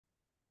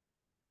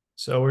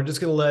So we're just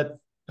going to let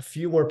a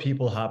few more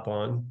people hop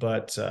on,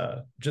 but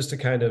just to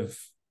kind of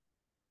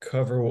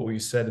cover what we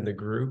said in the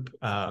group,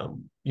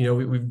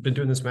 we've been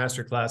doing this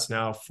masterclass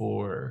now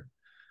for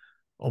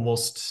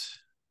almost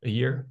a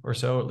year or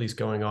so, at least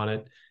going on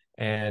it.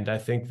 And I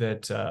think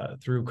that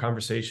through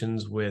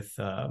conversations with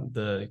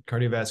the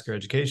Cardiovascular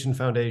Education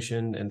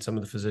Foundation and some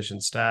of the physician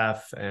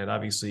staff, and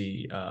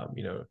obviously,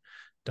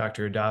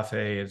 Dr.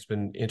 Dafe has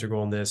been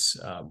integral in this.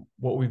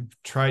 What we've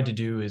tried to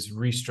do is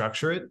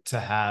restructure it to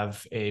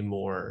have a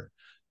more,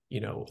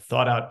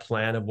 thought out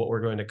plan of what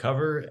we're going to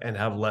cover and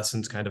have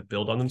lessons kind of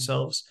build on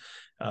themselves.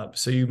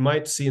 So you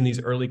might see in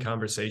these early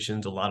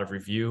conversations a lot of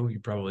review. You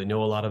probably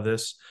know a lot of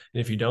this,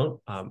 and if you don't,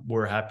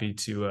 we're happy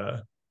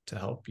to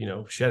help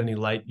shed any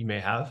light you may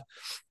have,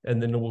 and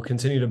then we'll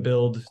continue to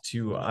build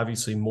to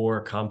obviously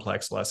more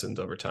complex lessons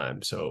over time.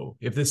 So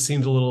if this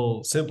seems a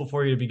little simple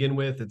for you to begin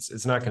with,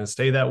 it's not going to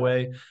stay that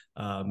way.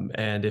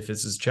 And if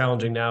this is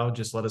challenging now,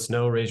 just let us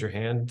know, raise your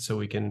hand, so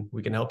we can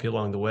help you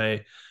along the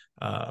way.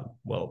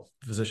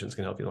 Physicians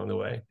can help you along the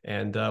way,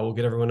 and we'll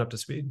get everyone up to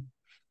speed.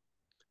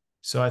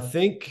 So I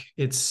think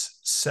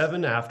it's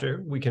 7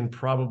 after. We can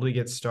probably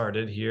get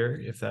started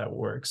here if that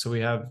works. So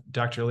we have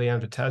Dr.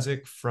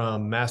 Ptaszek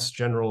from Mass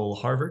General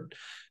Harvard.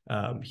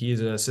 He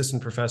is an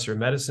assistant professor of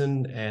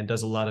medicine and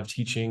does a lot of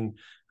teaching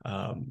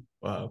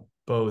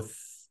both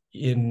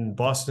in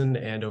Boston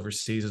and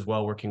overseas as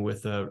well, working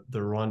with the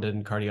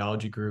Rwandan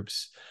cardiology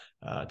groups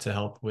to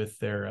help with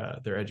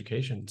their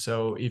education.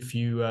 So if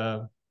you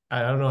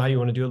I don't know how you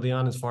want to do it,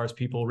 Leon, as far as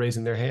people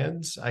raising their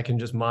hands. I can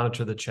just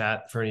monitor the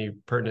chat for any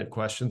pertinent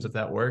questions if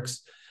that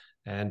works,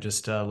 and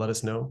just let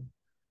us know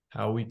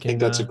how we can. I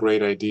think that's a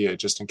great idea,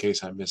 just in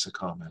case I miss a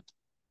comment.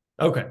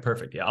 Okay,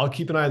 perfect. Yeah, I'll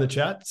keep an eye on the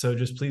chat. So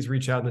just please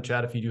reach out in the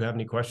chat if you do have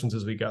any questions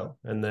as we go.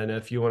 And then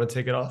if you want to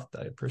take it off,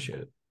 I appreciate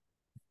it.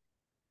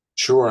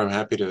 Sure, I'm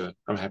happy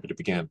to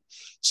begin.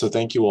 So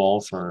thank you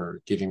all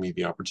for giving me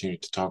the opportunity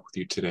to talk with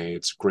you today.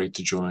 It's great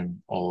to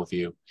join all of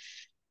you.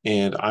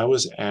 And I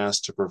was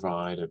asked to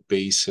provide a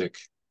basic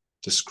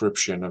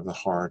description of the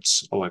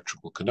heart's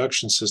electrical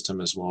conduction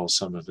system, as well as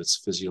some of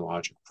its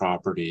physiologic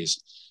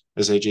properties.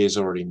 As AJ has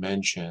already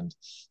mentioned,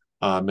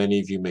 many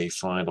of you may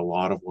find a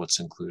lot of what's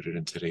included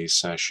in today's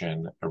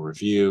session a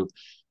review.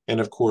 And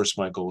of course,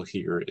 my goal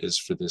here is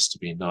for this to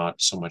be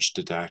not so much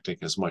didactic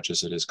as much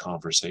as it is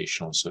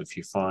conversational. So if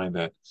you find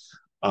that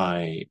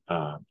I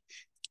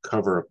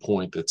cover a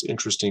point that's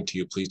interesting to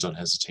you, please don't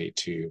hesitate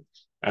to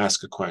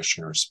ask a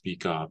question or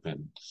speak up,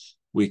 and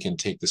we can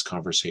take this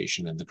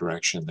conversation in the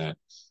direction that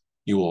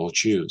you all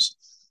choose.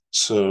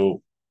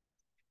 So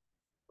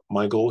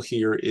my goal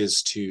here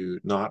is to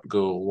not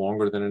go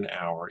longer than an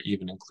hour,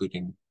 even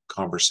including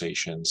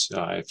conversations.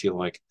 I feel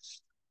like,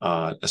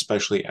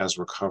 especially as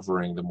we're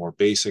covering the more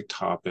basic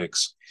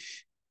topics,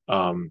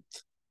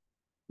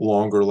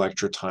 longer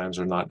lecture times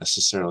are not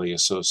necessarily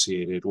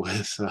associated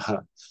with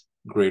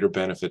greater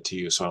benefit to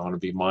you. So I want to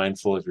be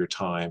mindful of your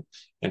time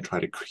and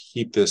try to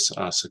keep this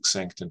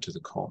succinct and to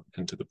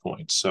the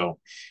point. So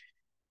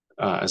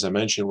as I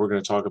mentioned, we're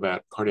going to talk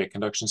about cardiac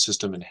conduction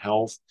system in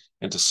health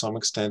and to some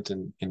extent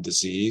in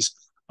disease.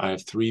 I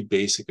have 3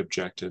 basic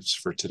objectives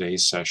for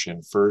today's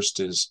session. First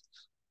is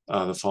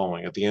the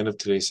following. At the end of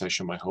today's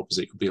session, my hope is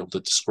that you'll be able to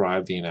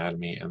describe the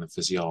anatomy and the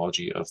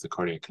physiology of the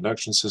cardiac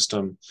conduction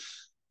system.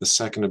 The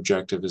second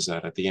objective is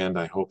that at the end,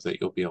 I hope that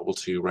you'll be able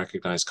to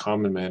recognize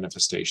common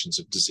manifestations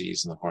of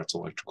disease in the heart's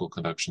electrical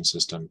conduction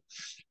system.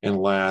 And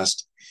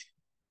last,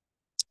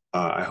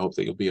 I hope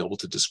that you'll be able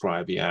to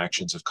describe the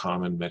actions of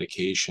common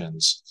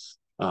medications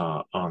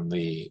on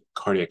the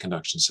cardiac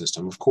conduction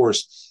system. Of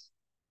course,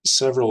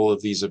 several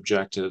of these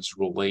objectives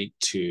relate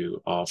to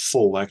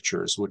full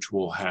lectures, which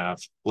we'll have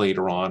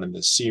later on in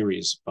this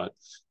series, but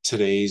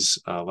today's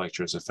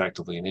lecture is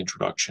effectively an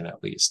introduction,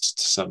 at least,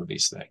 to some of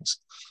these things.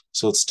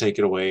 So let's take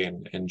it away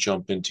and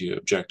jump into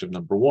objective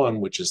number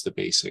 1, which is the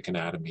basic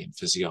anatomy and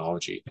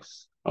physiology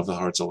of the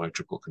heart's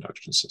electrical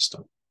conduction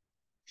system.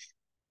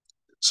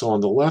 So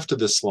on the left of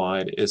this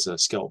slide is a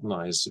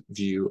skeletonized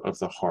view of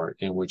the heart,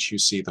 in which you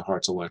see the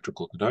heart's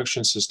electrical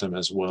conduction system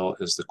as well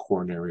as the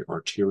coronary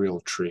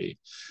arterial tree.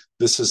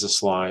 This is a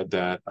slide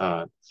that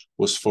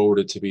was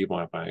forwarded to me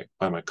by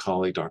my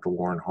colleague, Dr.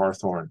 Warren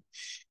Harthorn.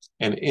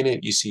 And in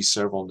it, you see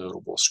several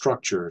notable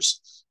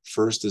structures.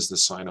 First is the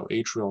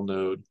sinoatrial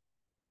node,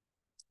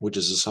 which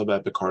is a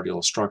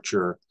subepicardial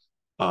structure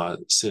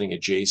sitting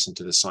adjacent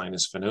to the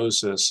sinus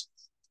venosus,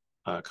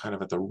 kind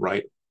of at the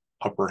right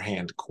upper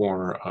hand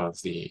corner of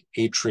the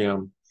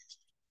atrium.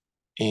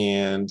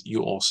 And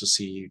you also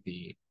see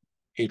the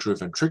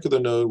atrioventricular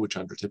node, which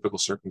under typical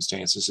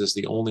circumstances is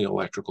the only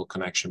electrical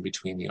connection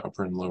between the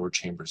upper and lower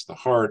chambers of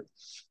the heart,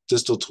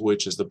 distal to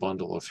which is the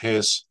bundle of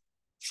His,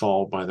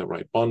 followed by the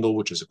right bundle,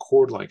 which is a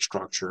cord-like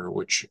structure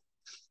which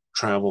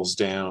travels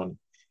down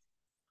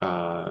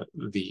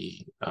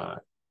the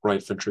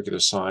right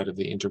ventricular side of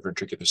the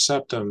interventricular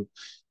septum,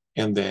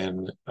 and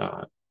then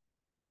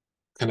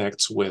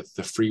connects with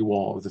the free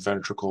wall of the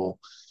ventricle.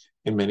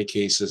 In many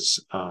cases,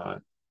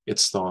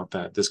 it's thought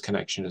that this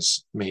connection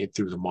is made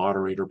through the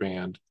moderator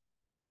band.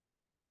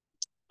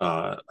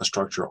 a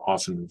structure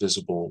often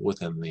visible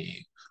within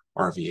the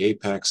RV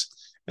apex.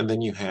 And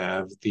then you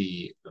have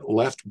the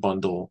left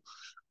bundle,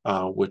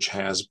 which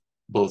has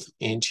both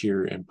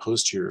anterior and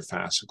posterior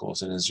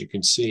fascicles. And as you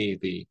can see,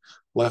 the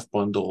left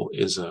bundle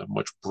is a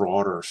much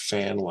broader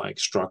fan-like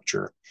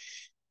structure,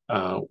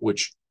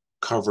 which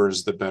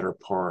covers the better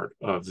part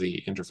of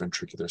the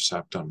interventricular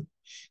septum,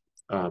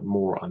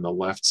 more on the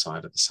left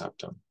side of the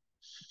septum.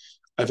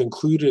 I've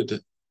included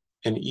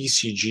an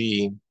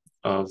ECG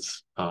of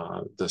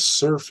the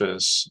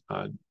surface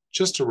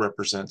just to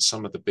represent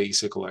some of the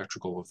basic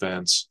electrical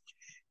events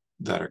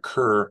that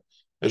occur.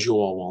 As you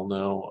all well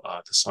know,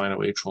 the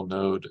sinoatrial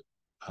node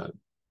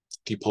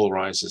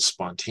depolarizes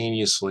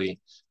spontaneously,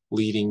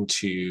 leading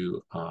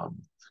to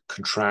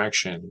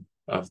contraction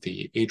of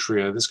the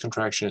atria. This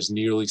contraction is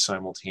nearly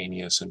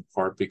simultaneous, in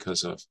part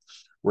because of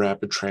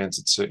rapid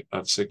transit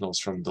of signals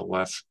from the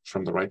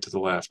right to the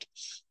left,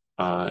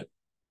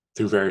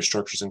 through various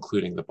structures,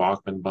 including the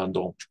Bachmann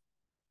bundle,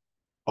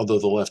 although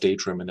the left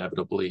atrium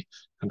inevitably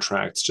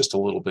contracts just a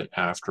little bit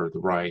after the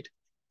right.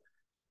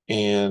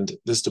 And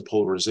this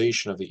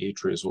depolarization of the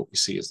atria is what we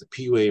see as the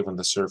P wave on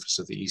the surface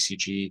of the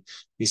ECG.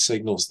 These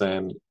signals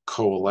then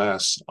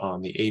coalesce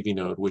on the AV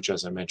node, which,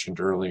 as I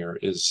mentioned earlier,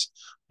 is,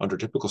 under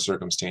typical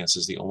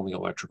circumstances, the only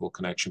electrical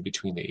connection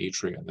between the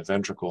atria and the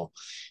ventricle.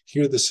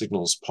 Here, the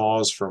signals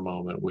pause for a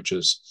moment, which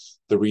is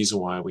the reason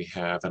why we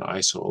have an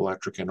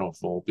isoelectric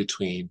interval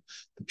between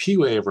the P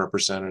wave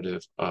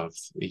representative of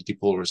the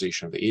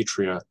depolarization of the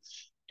atria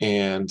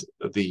and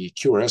the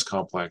QRS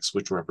complex,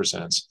 which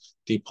represents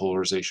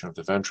depolarization of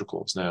the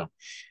ventricles. Now,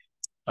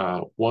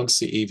 once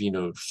the AV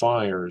node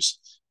fires,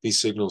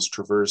 these signals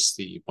traverse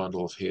the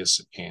bundle of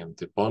His and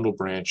the bundle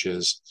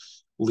branches,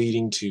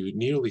 leading to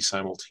nearly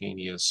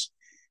simultaneous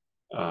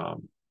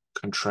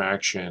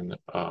contraction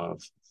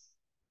of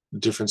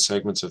different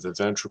segments of the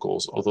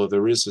ventricles, although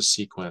there is a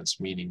sequence,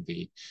 meaning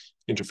the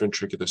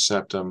interventricular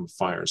septum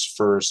fires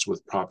first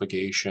with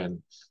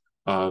propagation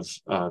of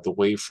the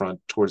wavefront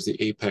towards the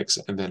apex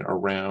and then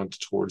around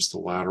towards the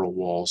lateral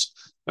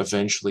walls,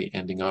 eventually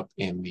ending up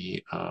in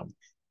the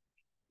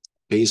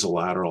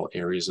basolateral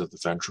areas of the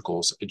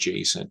ventricles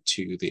adjacent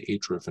to the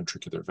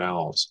atrioventricular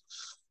valves.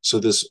 So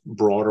this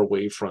broader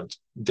wavefront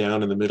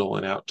down in the middle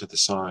and out to the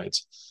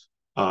sides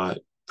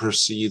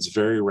proceeds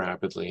very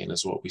rapidly and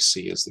is what we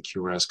see as the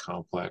QRS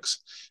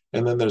complex.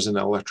 And then there's an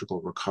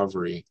electrical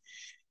recovery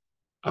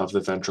of the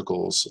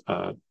ventricles,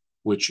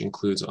 which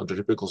includes, under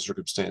typical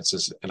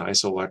circumstances, an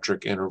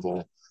isoelectric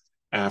interval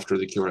after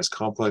the QRS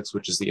complex,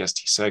 which is the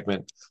ST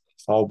segment,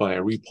 followed by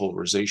a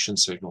repolarization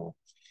signal,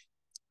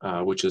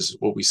 which is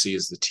what we see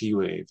as the T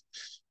wave.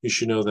 You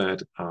should know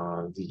that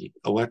the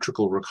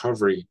electrical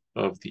recovery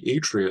of the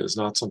atria is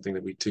not something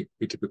that we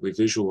typically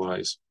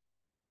visualize.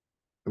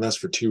 And that's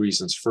for two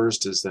reasons.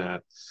 First is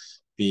that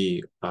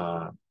the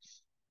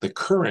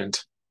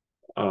current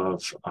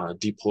of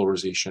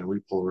depolarization,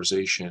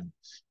 repolarization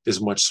is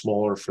much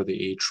smaller for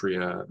the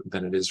atria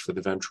than it is for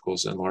the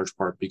ventricles, in large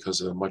part because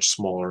of a much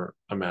smaller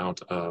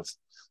amount of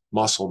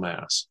muscle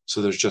mass.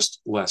 So there's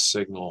just less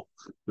signal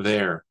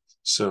there.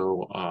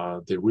 So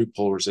the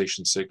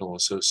repolarization signal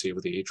associated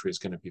with the atria is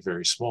going to be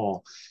very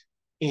small.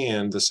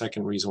 And the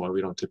second reason why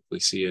we don't typically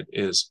see it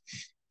is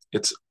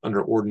it's,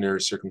 under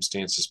ordinary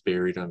circumstances,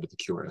 buried under the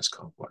QRS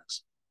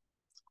complex.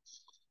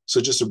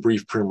 So just a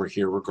brief primer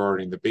here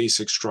regarding the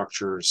basic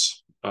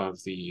structures of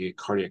the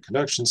cardiac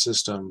conduction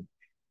system,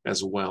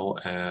 as well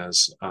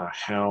as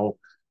how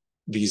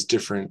these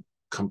different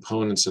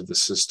components of the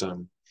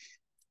system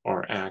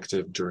are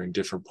active during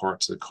different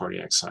parts of the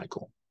cardiac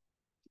cycle.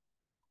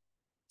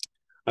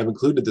 I've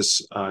included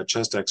this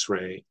chest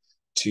X-ray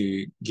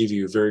to give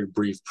you a very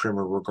brief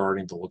primer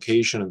regarding the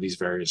location of these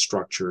various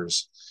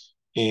structures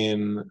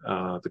in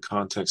the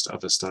context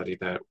of a study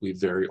that we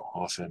very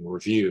often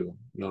review,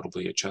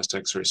 notably a chest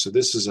X-ray. So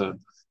this is an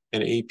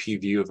AP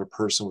view of a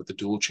person with a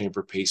dual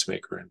chamber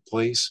pacemaker in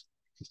place.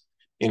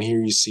 And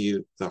here you see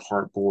the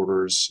heart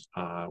borders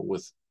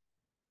with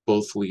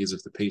both leads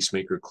of the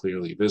pacemaker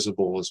clearly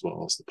visible, as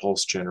well as the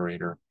pulse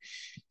generator.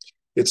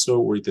 It's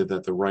noteworthy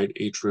that the right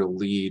atrial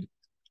lead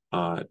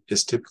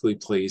is typically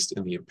placed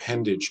in the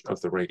appendage of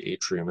the right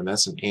atrium, and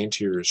that's an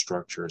anterior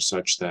structure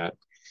such that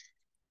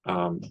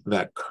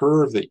that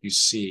curve that you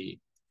see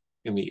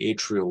in the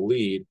atrial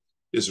lead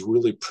is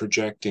really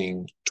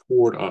projecting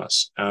toward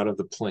us out of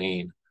the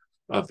plane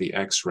of the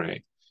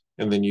X-ray.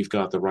 And then you've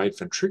got the right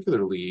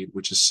ventricular lead,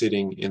 which is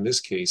sitting, in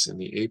this case, in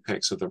the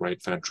apex of the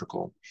right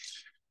ventricle,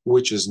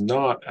 which is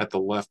not at the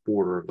left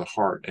border of the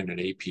heart in an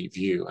AP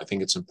view. I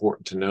think it's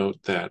important to note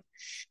that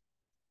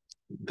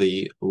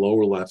the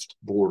lower left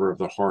border of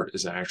the heart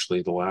is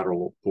actually the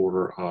lateral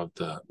border of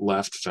the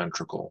left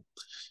ventricle,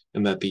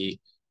 and that the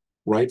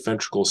right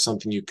ventricle is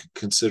something you could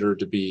consider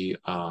to be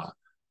a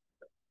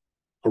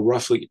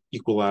roughly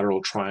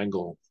equilateral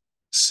triangle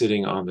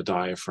sitting on the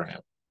diaphragm,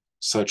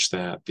 such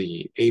that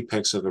the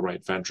apex of the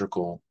right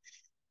ventricle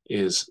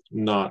is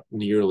not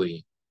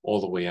nearly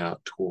all the way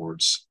out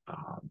towards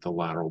the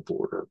lateral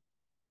border.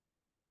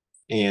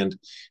 And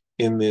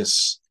in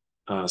this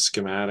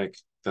schematic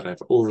that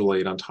I've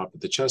overlaid on top of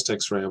the chest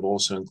x-ray, I've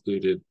also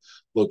included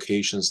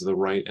locations of the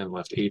right and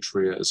left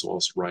atria, as well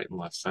as right and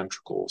left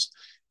ventricles,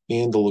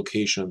 and the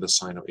location of the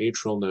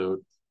sinoatrial node,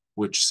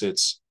 which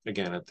sits,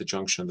 again, at the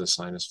junction of the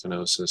sinus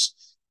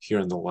venosus here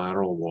in the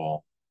lateral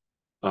wall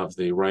of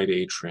the right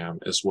atrium,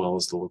 as well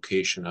as the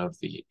location of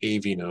the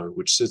AV node,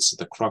 which sits at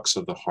the crux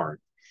of the heart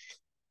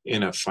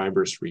in a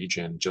fibrous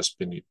region just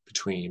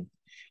between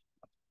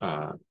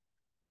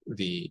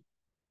the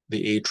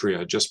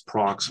atria, just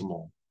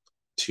proximal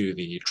to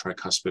the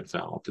tricuspid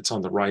valve. It's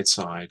on the right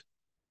side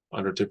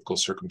under typical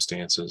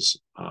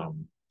circumstances,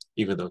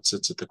 even though it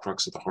sits at the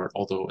crux of the heart,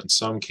 although in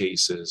some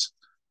cases,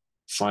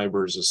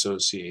 fibers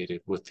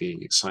associated with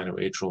the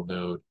sinoatrial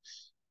node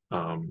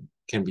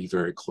can be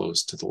very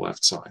close to the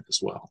left side as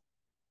well.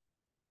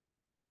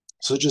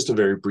 So just a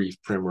very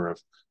brief primer of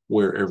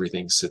where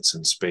everything sits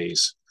in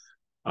space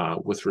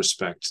with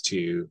respect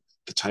to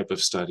the type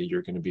of study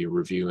you're going to be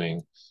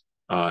reviewing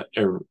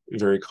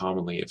very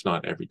commonly, if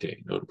not every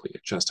day, notably a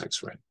chest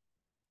x-ray.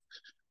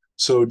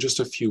 So just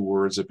a few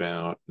words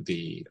about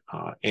the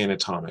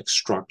anatomic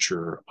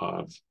structure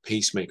of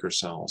pacemaker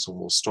cells, and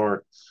we'll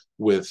start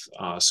with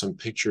some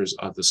pictures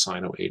of the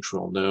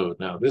sinoatrial node.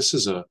 Now, this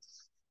is a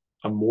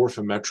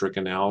morphometric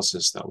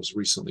analysis that was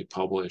recently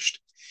published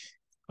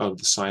of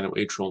the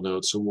sinoatrial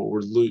node. So what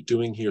we're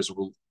doing here is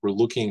we're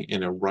looking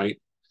in a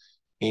right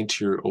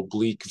anterior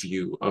oblique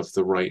view of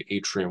the right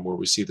atrium, where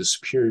we see the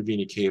superior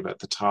vena cava at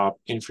the top,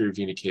 inferior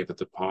vena cava at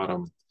the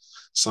bottom,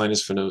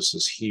 sinus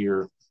venosus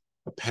here,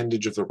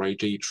 appendage of the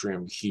right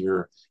atrium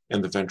here,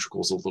 and the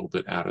ventricles a little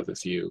bit out of the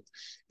view.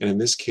 And in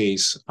this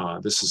case,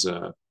 this is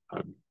a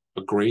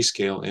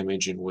grayscale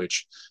image in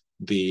which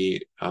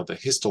the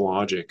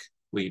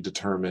histologically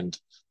determined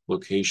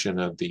location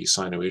of the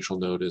sinoatrial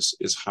node is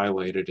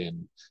highlighted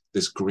in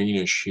this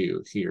greenish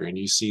hue here. And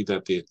you see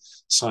that the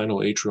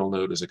sinoatrial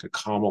node is like a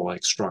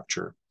comma-like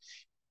structure,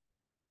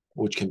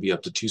 which can be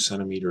up to 2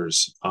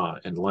 centimeters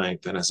in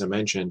length. And as I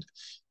mentioned,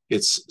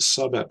 it's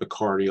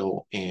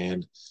subepicardial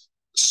and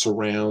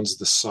surrounds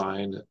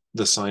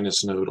the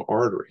sinus node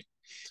artery.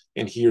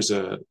 And here's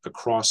a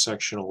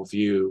cross-sectional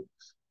view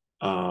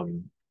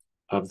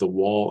of the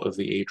wall of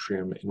the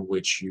atrium, in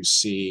which you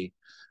see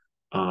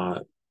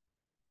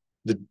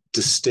the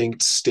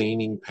distinct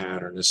staining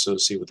pattern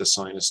associated with the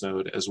sinus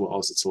node, as well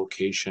as its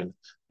location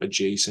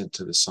adjacent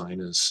to the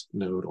sinus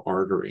node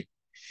artery.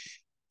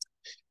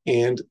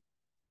 And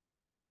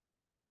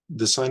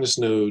the sinus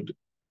node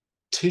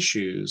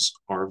tissues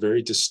are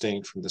very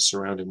distinct from the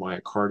surrounding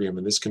myocardium,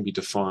 and this can be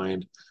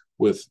defined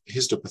with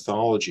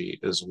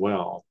histopathology as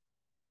well.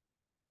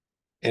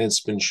 And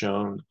it's been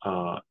shown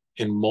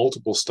in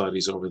multiple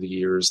studies over the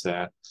years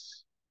that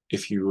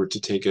if you were to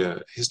take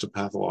a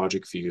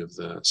histopathologic view of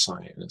the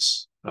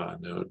sinus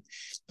node,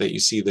 that you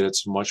see that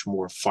it's much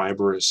more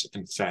fibrous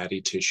and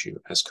fatty tissue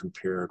as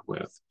compared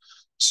with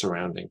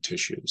surrounding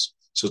tissues.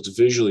 So it's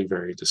visually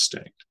very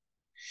distinct.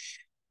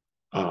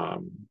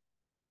 And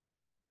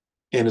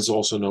it's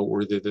also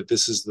noteworthy that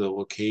this is the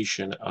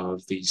location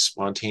of the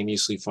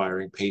spontaneously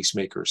firing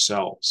pacemaker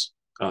cells,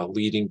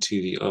 leading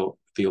to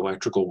the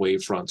electrical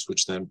wave fronts,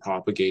 which then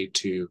propagate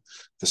to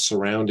the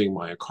surrounding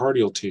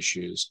myocardial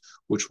tissues,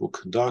 which will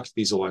conduct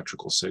these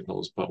electrical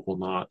signals, but will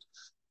not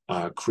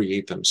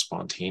create them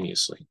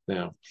spontaneously.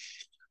 Now,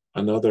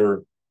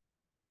 another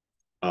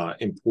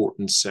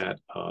important set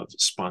of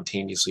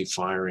spontaneously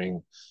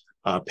firing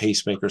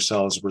pacemaker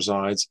cells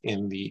resides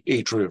in the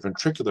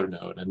atrioventricular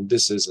node. And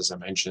this is, as I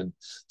mentioned,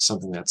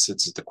 something that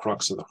sits at the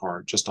crux of the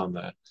heart, just on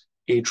the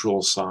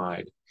atrial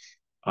side,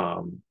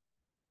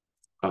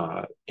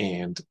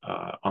 and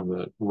on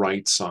the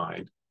right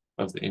side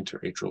of the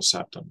interatrial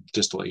septum,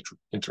 distal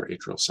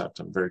interatrial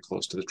septum, very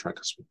close to the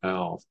tricuspid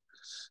valve.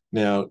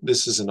 Now,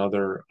 this is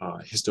another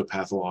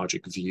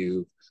histopathologic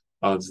view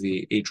of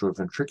the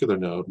atrioventricular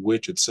node,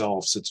 which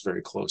itself sits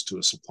very close to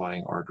a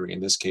supplying artery. In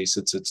this case,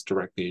 it sits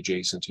directly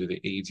adjacent to the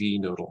AV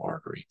nodal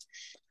artery.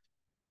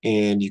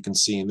 And you can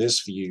see in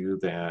this view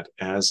that,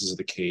 as is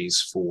the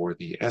case for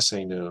the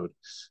SA node,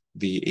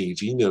 the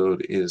AV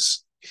node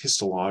is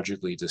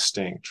histologically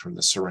distinct from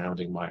the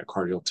surrounding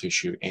myocardial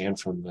tissue and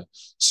from the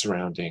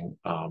surrounding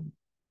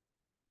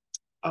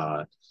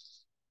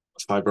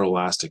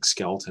fibroelastic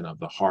skeleton of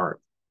the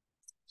heart.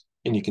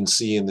 And you can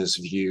see in this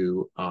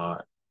view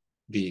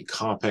the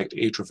compact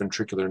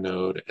atrioventricular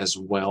node, as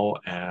well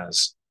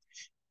as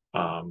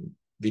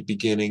the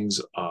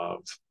beginnings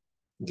of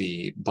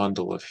the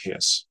bundle of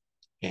His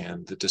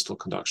and the distal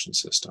conduction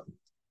system.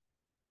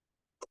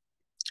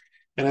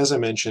 And as I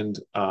mentioned,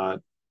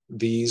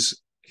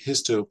 these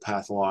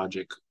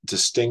histopathologic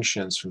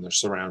distinctions from their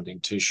surrounding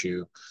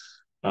tissue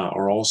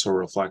are also a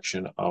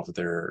reflection of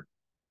their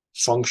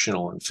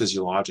functional and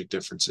physiologic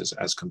differences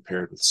as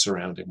compared with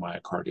surrounding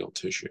myocardial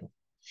tissue.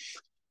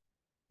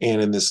 And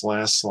in this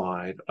last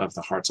slide of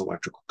the heart's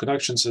electrical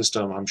conduction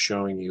system, I'm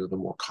showing you the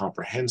more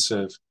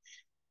comprehensive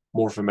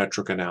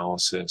morphometric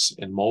analysis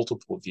in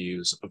multiple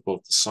views of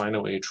both the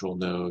sinoatrial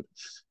node,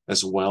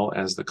 as well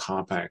as the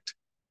compact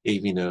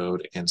AV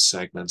node and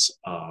segments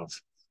of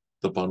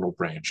the bundle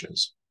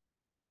branches.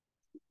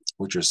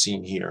 which are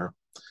seen here.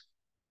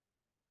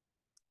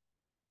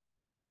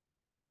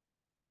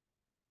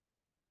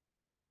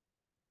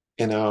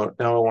 And now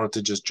I wanted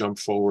to just jump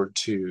forward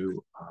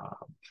to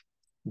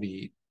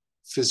the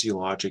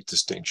physiologic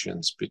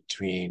distinctions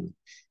between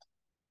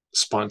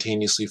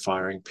spontaneously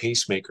firing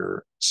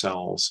pacemaker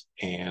cells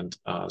and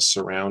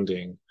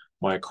surrounding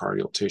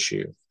myocardial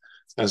tissue.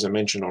 As I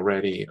mentioned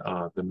already,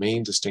 the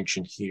main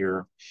distinction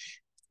here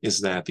is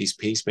that these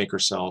pacemaker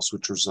cells,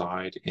 which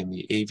reside in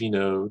the AV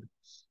node,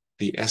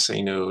 the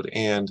SA node,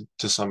 and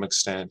to some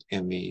extent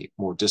in the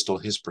more distal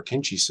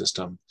His-Purkinje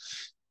system,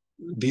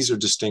 these are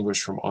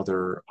distinguished from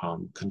other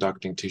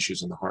conducting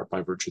tissues in the heart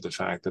by virtue of the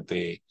fact that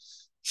they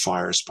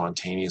fire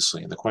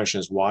spontaneously. And the question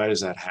is, why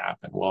does that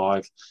happen?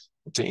 Well,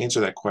 to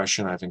answer that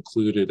question, I've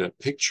included a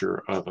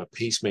picture of a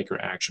pacemaker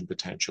action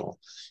potential.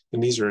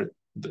 And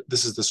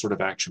this is the sort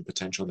of action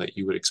potential that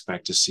you would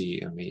expect to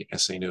see in the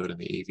SA node and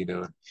the AV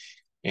node,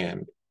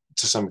 and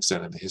to some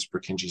extent in the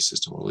His-Purkinje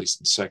system, or at least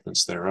in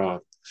segments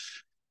thereof.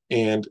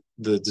 And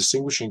the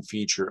distinguishing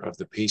feature of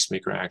the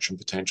pacemaker action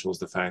potential is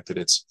the fact that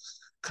it's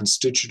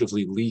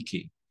constitutively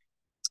leaky.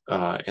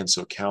 And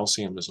so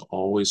calcium is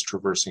always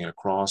traversing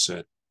across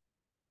it,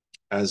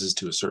 as is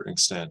to a certain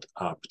extent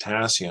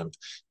potassium.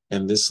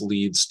 And this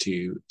leads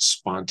to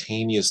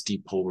spontaneous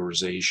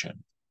depolarization.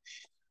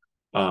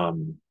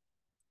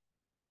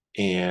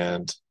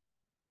 And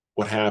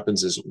what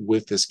happens is,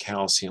 with this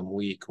calcium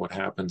leak, what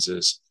happens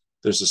is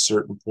there's a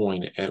certain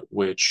point at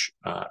which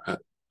a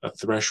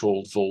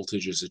threshold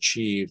voltage is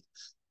achieved,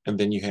 and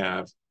then you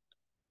have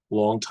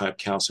long-type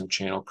calcium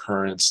channel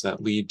currents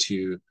that lead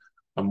to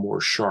a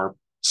more sharp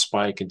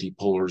spike in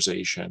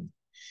depolarization,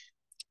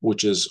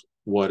 which is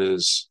what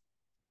is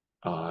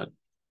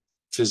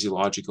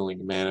physiologically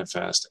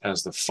manifest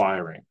as the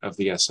firing of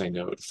the SA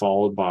node,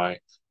 followed by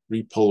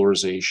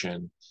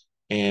repolarization.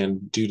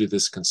 And due to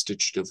this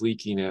constitutive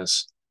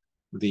leakiness,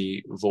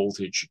 the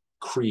voltage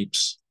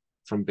creeps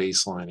from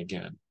baseline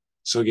again.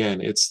 So again,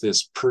 it's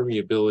this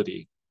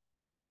permeability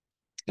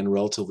and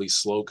relatively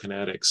slow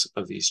kinetics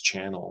of these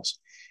channels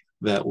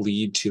that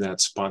lead to that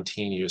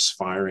spontaneous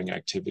firing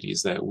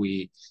activities that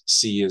we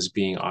see as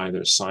being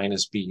either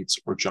sinus beats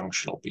or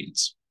junctional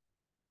beats.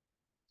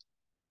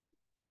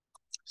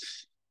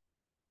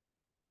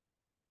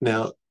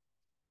 Now,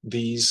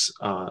 these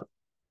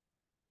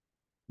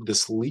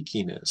this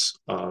leakiness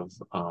of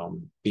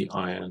the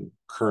ion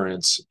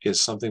currents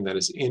is something that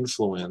is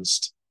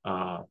influenced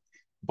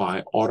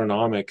by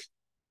autonomic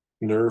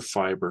nerve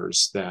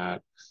fibers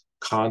that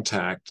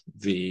contact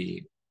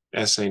the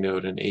SA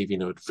node and AV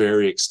node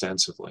very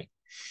extensively.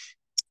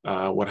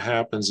 What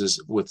happens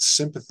is, with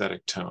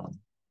sympathetic tone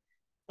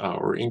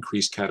or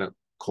increased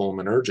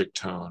catecholaminergic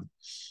tone,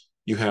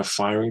 you have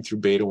firing through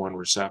beta-1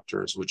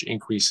 receptors, which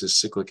increases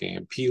cyclic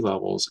AMP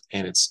levels,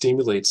 and it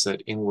stimulates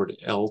that inward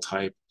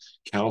L-type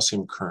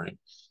calcium current,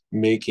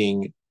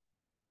 making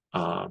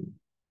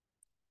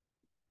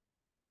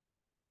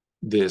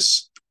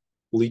this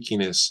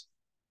leakiness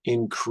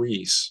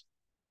increase.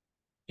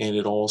 And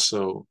it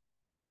also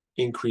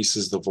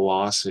increases the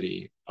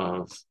velocity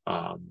of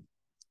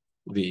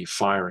the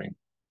firing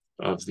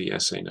of the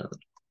SA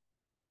node.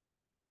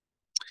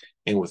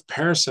 And with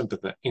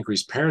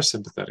increased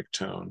parasympathetic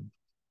tone,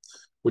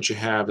 what you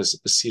have is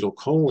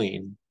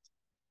acetylcholine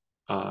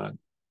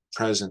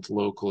present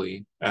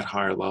locally at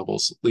higher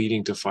levels,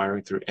 leading to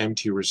firing through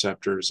M2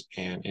 receptors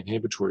and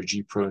inhibitory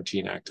G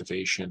protein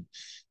activation,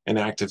 and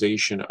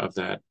activation of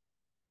that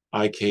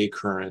IK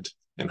current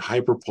and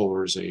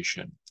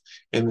hyperpolarization.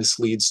 And this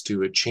leads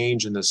to a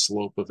change in the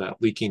slope of that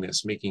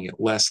leakiness, making it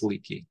less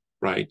leaky,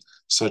 right?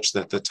 Such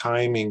that the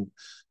timing,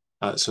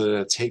 so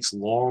that it takes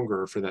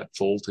longer for that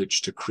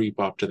voltage to creep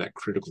up to that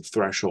critical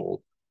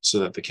threshold so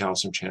that the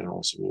calcium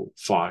channels will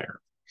fire.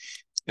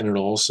 And it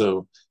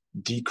also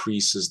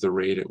decreases the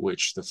rate at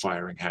which the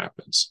firing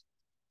happens.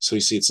 So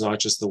you see, it's not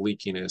just the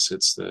leakiness,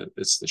 it's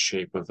the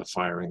shape of the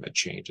firing that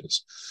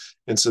changes.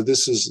 And so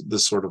this is the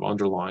sort of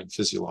underlying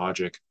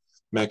physiologic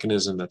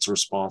mechanism that's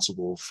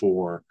responsible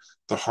for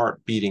the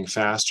heart beating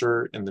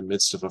faster in the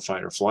midst of a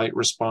fight or flight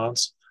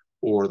response,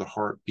 or the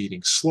heart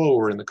beating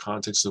slower in the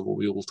context of what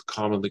we will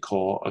commonly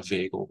call a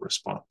vagal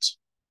response.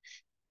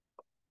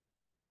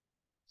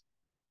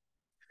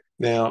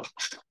 Now,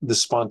 the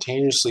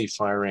spontaneously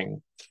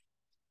firing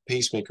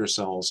pacemaker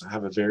cells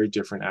have a very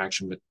different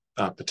action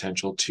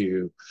potential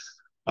to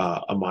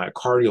a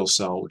myocardial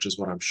cell, which is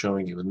what I'm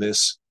showing you in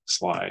this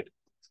slide.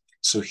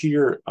 So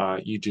here,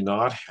 you do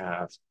not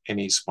have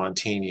any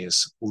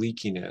spontaneous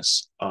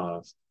leakiness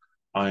of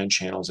ion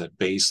channels at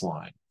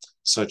baseline,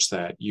 such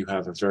that you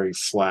have a very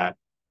flat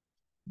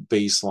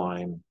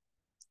baseline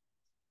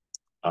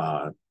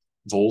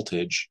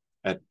voltage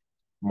at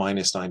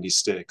minus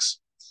 96.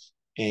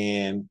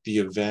 And the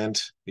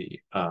event,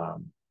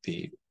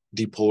 the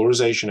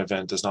depolarization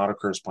event, does not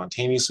occur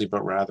spontaneously,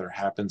 but rather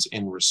happens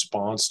in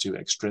response to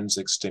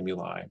extrinsic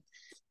stimuli,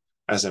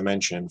 as I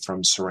mentioned,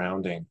 from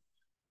surrounding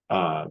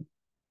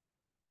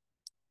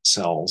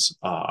cells,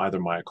 either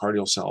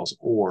myocardial cells,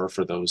 or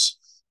for those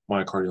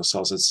myocardial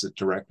cells that's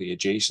directly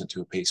adjacent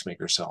to a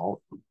pacemaker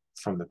cell,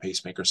 from the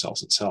pacemaker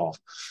cells itself.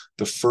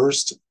 The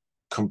first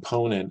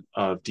component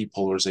of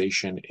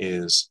depolarization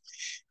is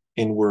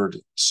inward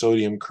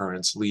sodium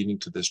currents leading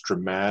to this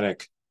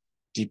dramatic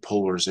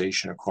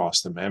depolarization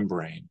across the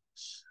membrane,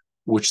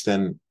 which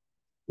then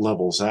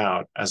levels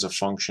out as a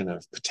function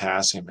of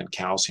potassium and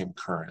calcium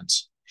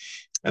currents.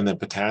 And then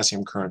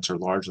potassium currents are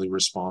largely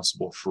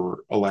responsible for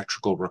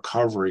electrical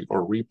recovery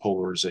or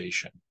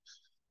repolarization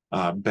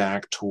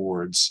back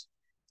towards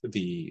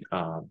the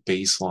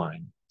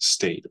baseline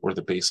state or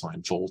the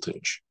baseline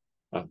voltage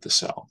of the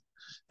cell.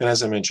 And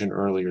as I mentioned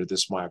earlier,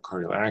 this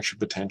myocardial action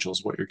potential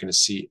is what you're going to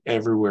see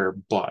everywhere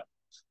but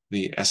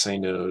the SA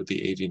node,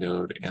 the AV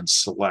node, and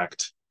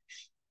select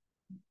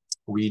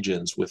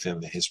regions within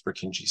the his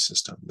Purkinje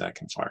system that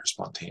can fire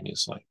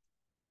spontaneously.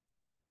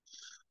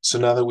 So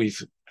now that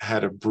we've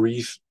had a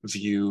brief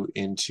view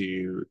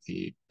into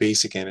the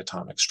basic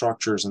anatomic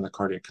structures in the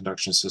cardiac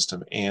conduction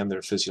system and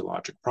their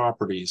physiologic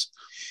properties,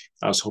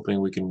 I was hoping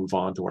we can move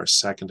on to our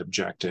second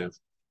objective,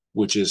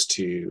 which is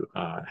to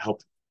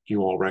help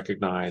you all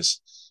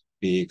recognize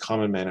the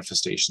common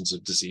manifestations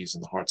of disease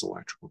in the heart's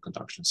electrical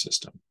conduction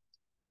system.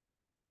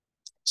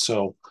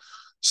 So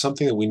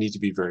something that we need to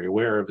be very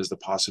aware of is the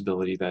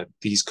possibility that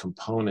these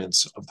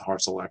components of the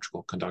heart's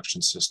electrical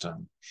conduction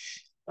system,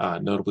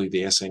 notably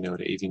the SA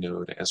node, AV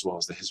node, as well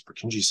as the his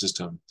Purkinje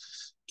system,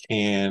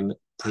 can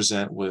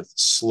present with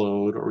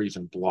slowed or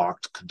even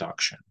blocked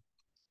conduction.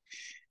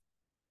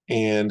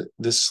 And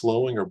this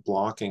slowing or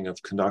blocking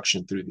of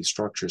conduction through these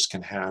structures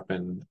can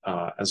happen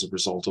as a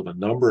result of a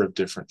number of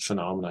different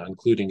phenomena,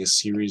 including a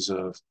series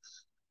of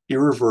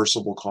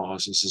irreversible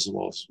causes as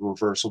well as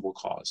reversible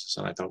causes.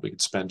 And I thought we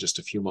could spend just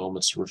a few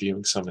moments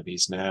reviewing some of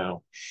these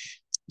now.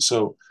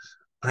 So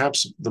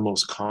perhaps the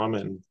most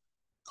common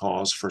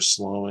cause for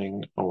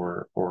slowing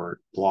or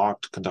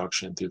blocked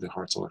conduction through the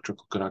heart's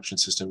electrical conduction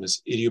system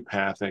is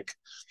idiopathic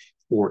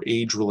or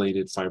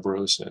age-related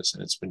fibrosis.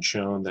 And it's been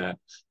shown that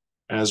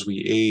as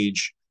we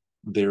age,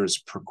 there's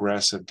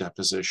progressive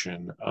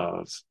deposition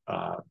of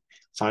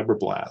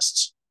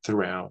fibroblasts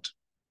throughout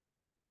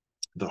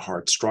the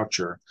heart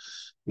structure.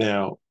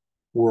 Now,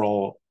 we're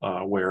all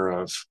aware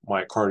of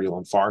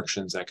myocardial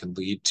infarctions that can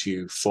lead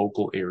to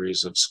focal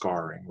areas of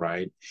scarring,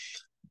 right?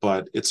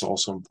 But it's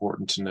also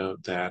important to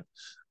note that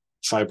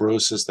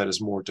fibrosis that is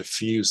more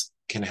diffuse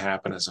can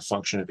happen as a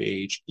function of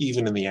age,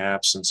 even in the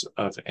absence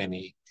of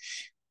any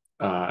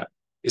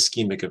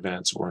ischemic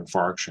events or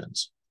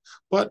infarctions.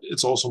 But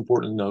it's also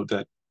important to note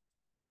that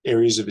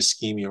areas of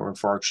ischemia or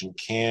infarction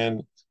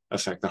can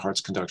affect the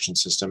heart's conduction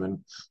system. And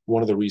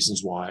one of the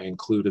reasons why I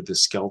included the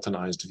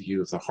skeletonized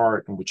view of the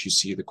heart, in which you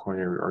see the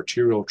coronary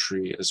arterial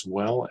tree as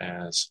well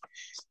as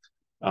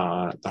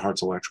the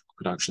heart's electrical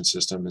conduction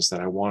system, is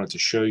that I wanted to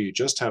show you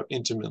just how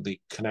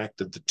intimately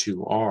connected the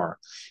two are.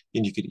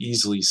 And you could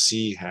easily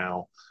see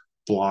how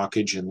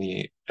blockage in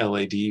the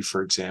LAD,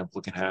 for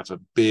example, can have a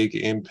big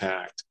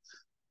impact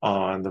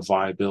on the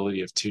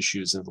viability of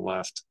tissues in the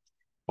left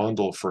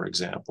bundle, for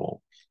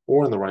example,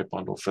 or in the right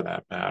bundle for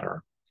that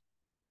matter.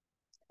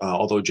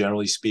 Although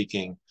generally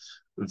speaking,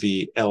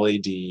 the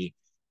LAD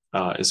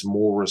is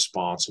more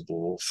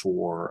responsible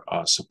for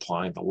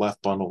supplying the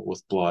left bundle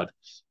with blood,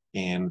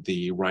 and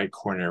the right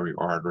coronary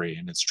artery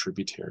and its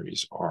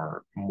tributaries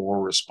are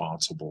more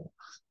responsible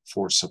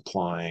for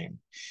supplying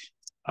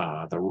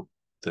the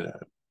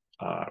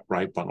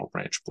right bundle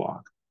branch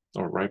block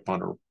or right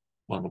bundle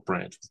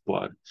branch with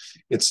blood.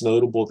 It's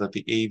notable that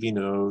the AV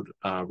node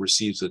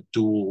receives a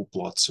dual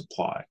blood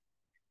supply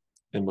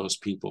in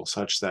most people,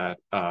 such that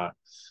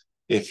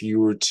if you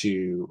were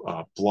to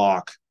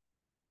block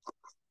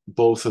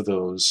both of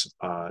those,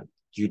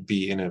 you'd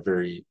be in a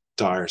very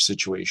dire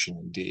situation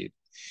indeed.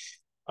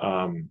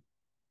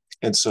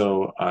 And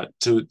so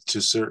to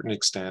a certain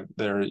extent,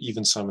 there are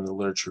even some in the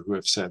literature who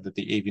have said that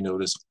the AV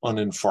node is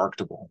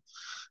uninfarctable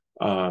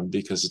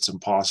because it's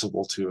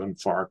impossible to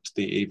infarct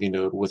the AV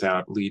node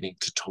without leading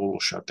to total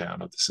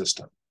shutdown of the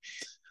system.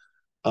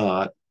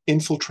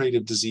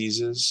 Infiltrative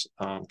diseases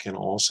can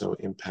also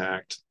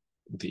impact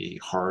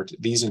the heart.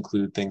 These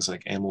include things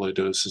like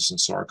amyloidosis and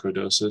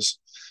sarcoidosis,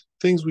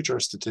 things which are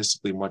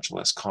statistically much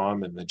less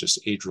common than just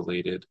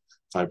age-related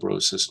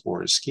fibrosis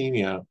or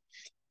ischemia,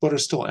 but are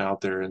still out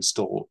there and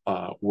still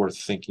worth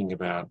thinking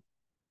about.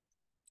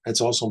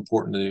 It's also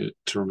important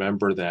to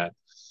remember that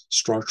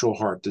structural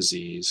heart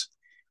disease,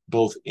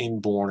 both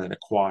inborn and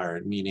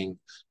acquired, meaning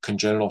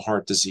congenital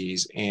heart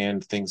disease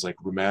and things like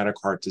rheumatic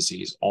heart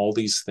disease, all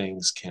these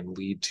things can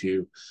lead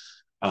to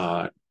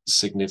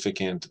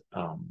significant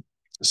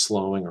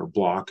slowing or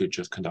blockage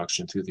of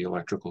conduction through the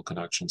electrical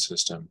conduction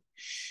system.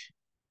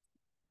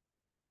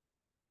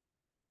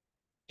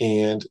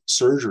 And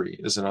surgery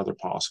is another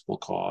possible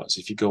cause.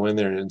 If you go in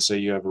there and say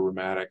you have a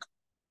rheumatic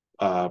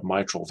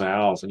mitral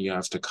valve and you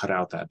have to cut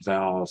out that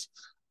valve,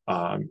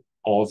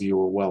 all of you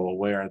are well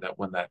aware that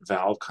when that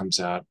valve comes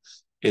out,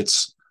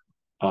 it's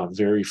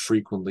very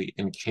frequently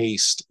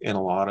encased in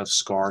a lot of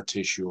scar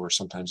tissue or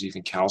sometimes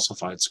even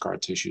calcified scar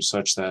tissue,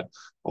 such that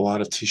a lot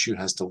of tissue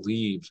has to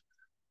leave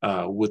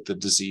with the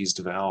diseased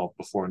valve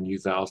before a new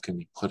valve can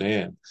be put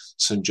in.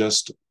 So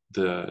just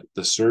the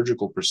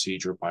surgical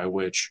procedure by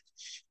which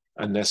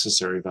a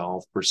necessary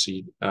valve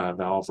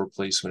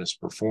replacement is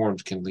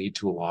performed can lead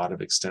to a lot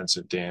of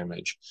extensive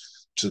damage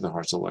to the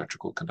heart's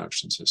electrical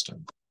conduction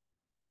system.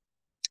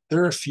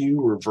 There are a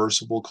few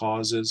reversible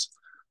causes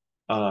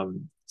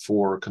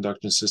for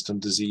conduction system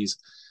disease.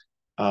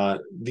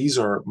 These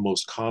are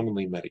most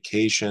commonly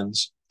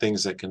medications,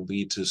 things that can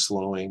lead to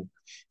slowing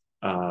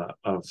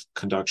of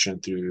conduction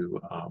through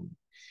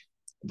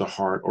the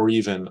heart, or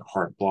even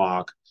heart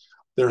block.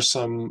 There are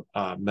some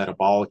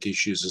metabolic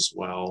issues as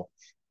well,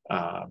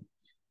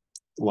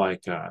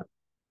 like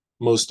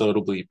most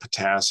notably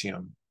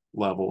potassium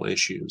level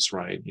issues,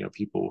 right? You know,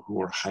 people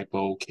who are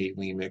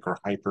hypokalemic or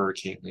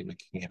hyperkalemic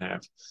can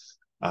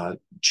have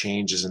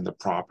changes in the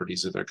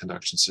properties of their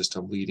conduction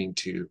system, leading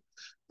to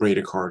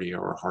bradycardia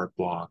or heart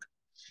block.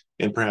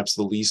 And perhaps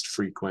the least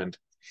frequent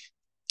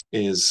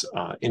is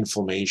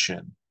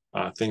inflammation,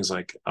 things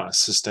like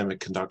systemic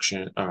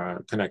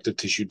connective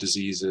tissue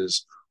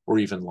diseases, or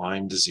even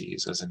Lyme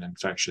disease as an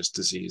infectious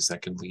disease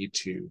that can lead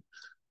to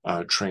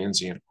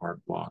transient heart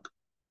block.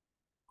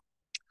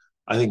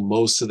 I think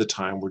most of the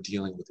time we're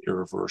dealing with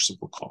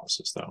irreversible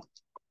causes, though.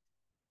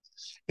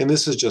 And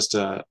this is just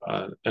an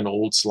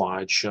old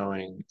slide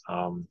showing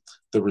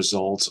the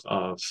results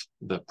of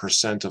the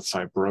percent of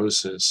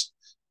fibrosis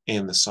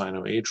in the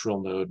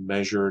sinoatrial node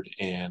measured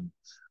in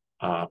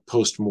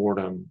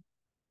post-mortem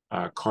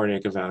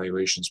cardiac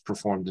evaluations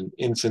performed in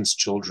infants,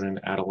 children,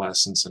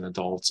 adolescents, and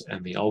adults,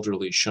 and the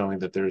elderly, showing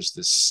that there's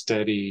this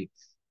steady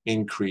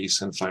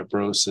increase in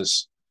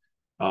fibrosis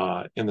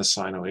in the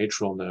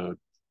sinoatrial node,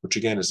 which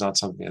again is not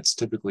something that's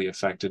typically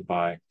affected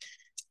by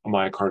a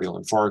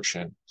myocardial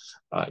infarction,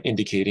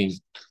 indicating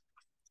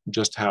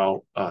just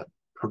how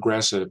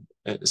progressive,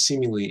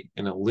 seemingly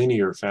in a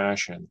linear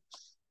fashion,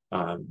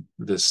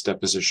 this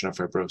deposition of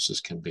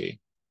fibrosis can be.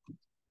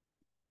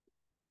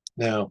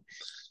 Now,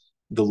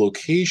 the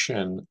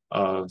location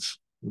of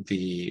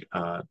the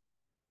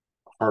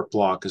heart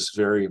block is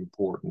very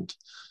important,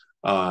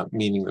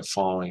 meaning the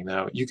following.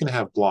 Now, you can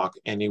have block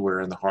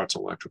anywhere in the heart's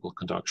electrical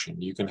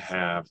conduction. You can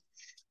have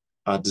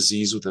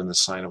disease within the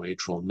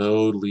sinoatrial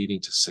node leading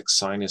to sick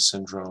sinus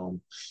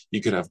syndrome.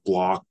 You could have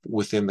block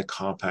within the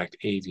compact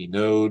AV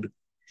node,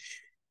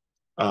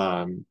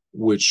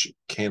 which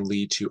can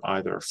lead to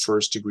either a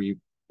first-degree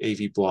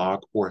AV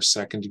block or a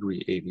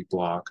second-degree AV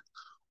block.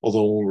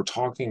 Although when we're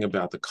talking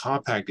about the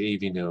compact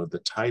AV node, the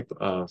type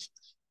of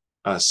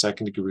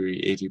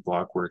second-degree AV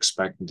block we're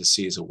expecting to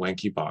see is a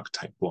Wenckebach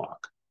type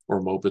block,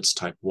 or Mobitz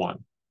type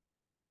 1,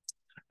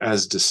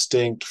 as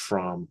distinct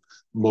from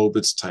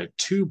Mobitz type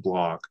 2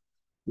 block,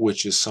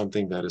 which is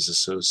something that is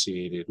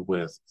associated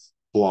with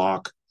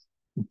block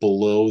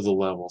below the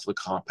level of the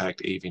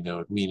compact AV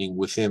node, meaning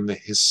within the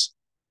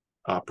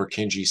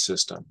His-Purkinje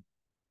system.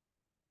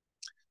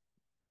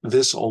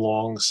 This,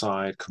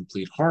 alongside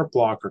complete heart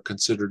block, are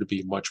considered to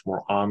be much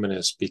more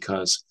ominous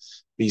because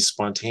these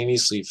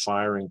spontaneously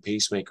firing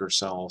pacemaker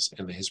cells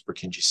in the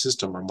His-Purkinje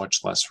system are much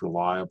less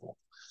reliable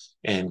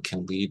and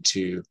can lead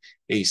to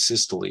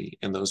asystole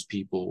in those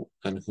people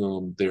in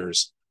whom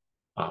there's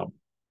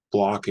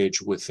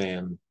blockage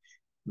within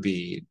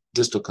the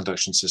distal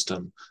conduction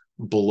system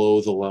below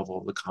the level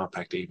of the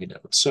compact AV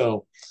node.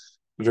 So,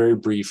 very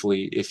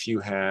briefly, if you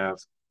have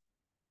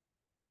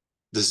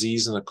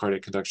disease in the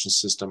cardiac conduction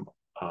system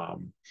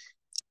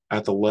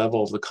at the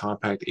level of the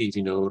compact AV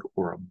node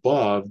or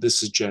above,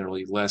 this is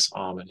generally less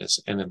ominous.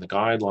 And in the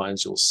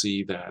guidelines, you'll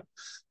see that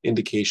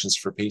indications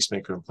for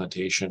pacemaker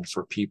implantation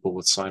for people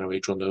with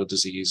sinoatrial node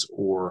disease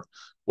or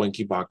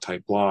Wenckebach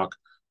type block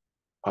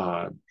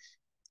are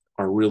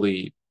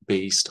really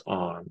based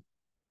on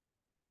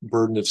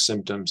burden of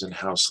symptoms and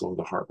how slow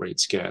the heart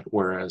rates get.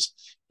 Whereas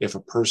if a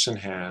person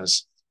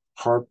has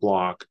heart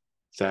block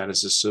that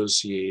is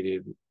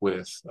associated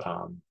with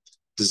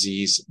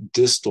disease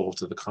distal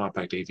to the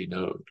compact AV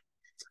node,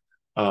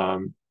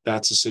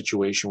 that's a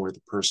situation where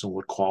the person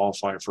would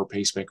qualify for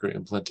pacemaker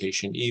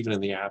implantation even in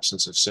the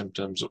absence of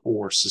symptoms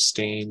or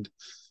sustained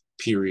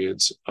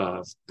periods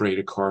of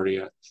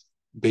bradycardia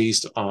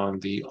based on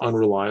the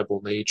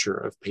unreliable nature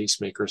of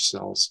pacemaker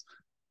cells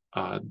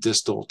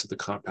distal to the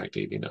compact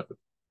AV node.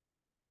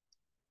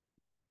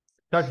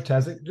 Dr.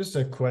 Ptaszek, just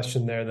a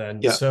question there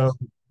then. Yeah. So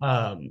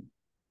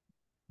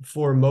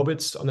for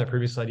Mobitz on that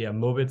previous slide, yeah,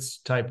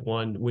 Mobitz type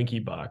 1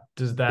 Wenckebach,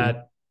 does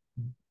that,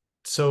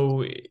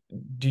 so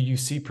do you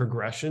see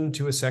progression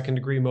to a second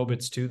degree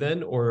Mobitz 2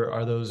 then, or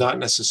are those not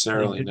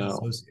necessarily, no.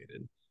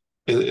 Associated?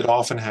 It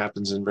often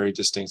happens in very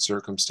distinct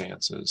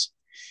circumstances.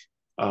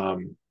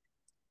 And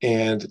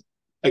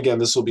again,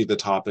 this will be the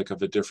topic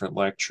of a different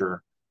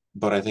lecture,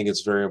 but I think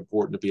it's very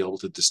important to be able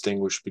to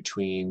distinguish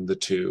between the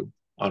two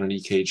on an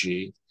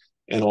EKG,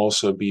 and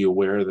also be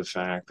aware of the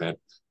fact that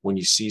when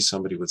you see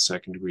somebody with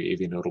second-degree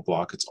AV nodal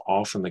block, it's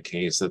often the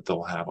case that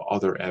they'll have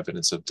other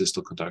evidence of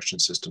distal conduction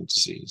system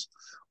disease,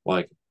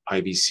 like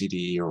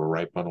IVCD or a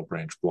right bundle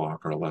branch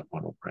block or a left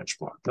bundle branch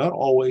block. Not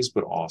always,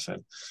 but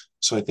often.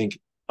 So I think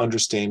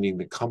understanding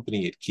the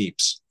company it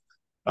keeps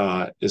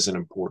is an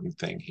important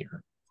thing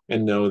here.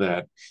 And know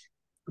that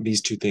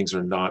these two things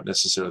are not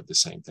necessarily the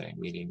same thing,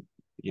 meaning,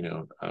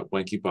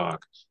 Wenckebach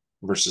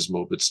versus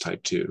Mobitz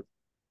type 2,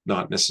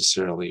 not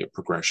necessarily a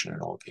progression in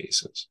all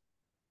cases.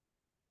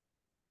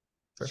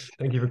 Perfect.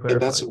 Thank you for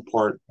And that's clarifying. in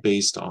part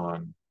based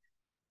on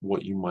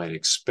what you might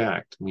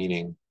expect,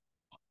 meaning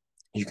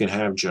you can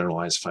have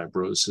generalized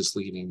fibrosis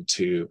leading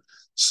to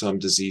some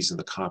disease in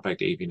the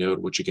compact AV node,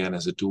 which again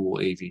has a dual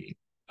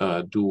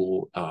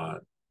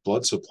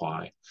blood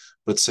supply,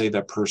 but say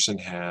that person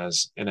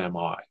has an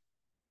MI,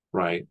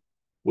 right,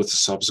 with a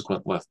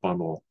subsequent left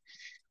bundle,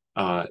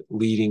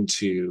 leading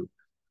to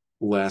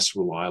less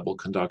reliable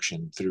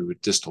conduction through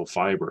distal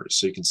fibers.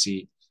 So you can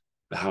see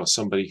how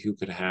somebody who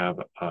could have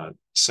a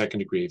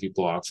second-degree AV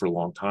block for a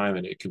long time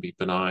and it can be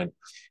benign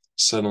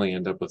suddenly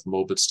end up with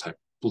Mobitz type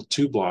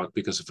 2 block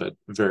because of a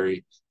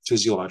very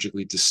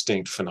physiologically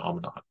distinct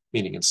phenomenon,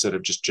 meaning instead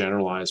of just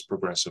generalized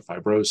progressive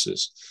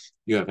fibrosis,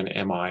 you have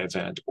an MI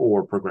event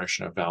or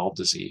progression of valve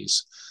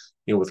disease,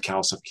 with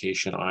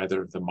calcification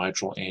either of the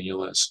mitral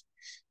annulus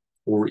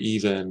or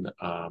even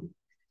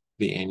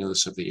the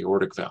annulus of the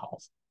aortic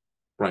valve,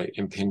 right,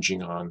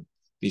 impinging on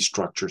these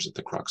structures at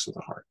the crux of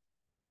the heart.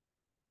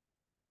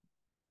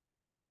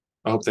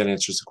 I hope that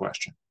answers the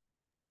question.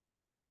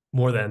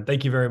 More than.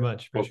 Thank you very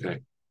much.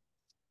 Appreciate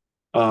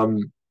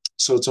it.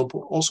 So it's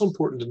also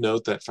important to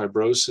note that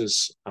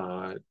fibrosis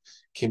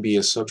can be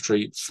a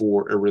substrate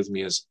for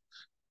arrhythmias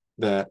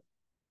that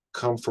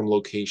come from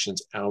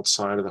locations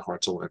outside of the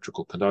heart's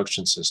electrical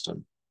conduction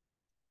system.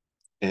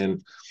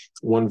 And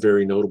one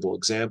very notable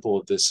example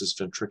of this is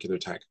ventricular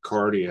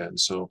tachycardia. And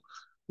so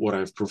what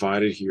I've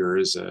provided here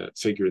is a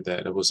figure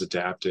that was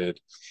adapted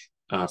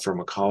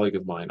from a colleague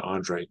of mine,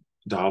 Andre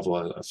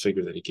Davila, a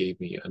figure that he gave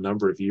me a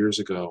number of years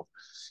ago.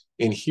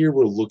 And here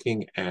we're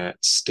looking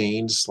at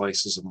stained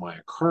slices of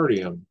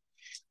myocardium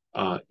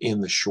in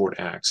the short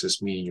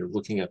axis, meaning you're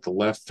looking at the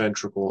left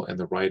ventricle and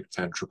the right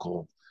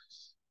ventricle.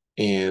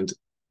 And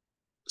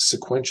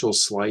sequential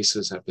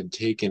slices have been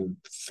taken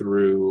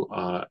through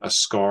a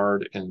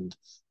scarred and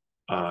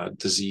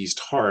diseased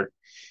heart.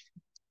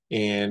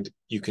 And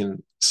you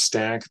can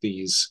stack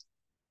these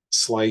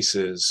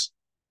slices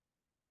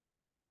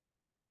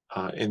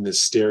in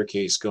this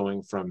staircase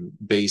going from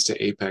base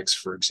to apex,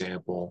 for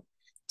example,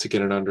 to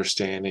get an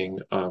understanding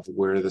of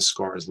where the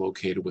scar is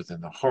located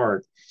within the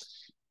heart.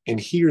 And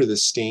here the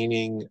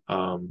staining,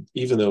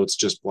 even though it's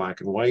just black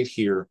and white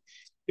here,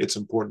 it's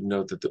important to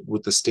note that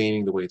with the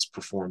staining, the way it's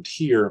performed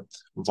here,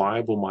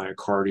 viable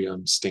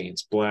myocardium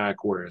stains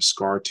black, whereas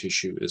scar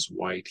tissue is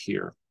white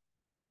here.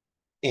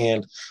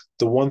 And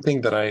the one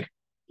thing that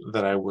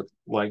I would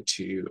like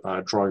to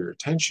draw your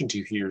attention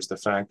to here is the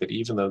fact that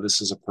even though this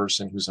is a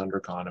person who's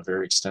undergone a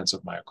very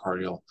extensive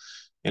myocardial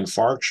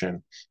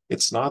infarction,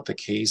 it's not the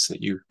case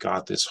that you've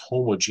got this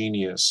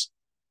homogeneous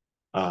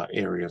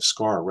area of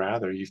scar.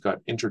 Rather, you've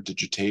got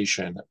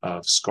interdigitation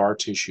of scar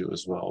tissue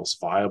as well as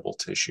viable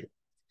tissue.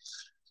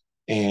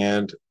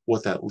 And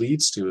what that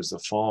leads to is the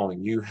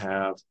following. You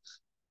have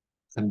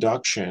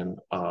conduction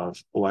of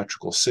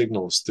electrical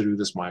signals through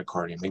this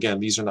myocardium. Again,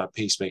 these are not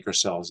pacemaker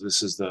cells.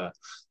 This is the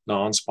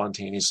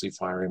non-spontaneously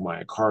firing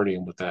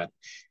myocardium with that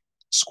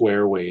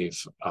square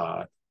wave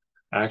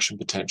action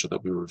potential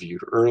that we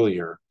reviewed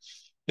earlier.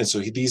 And so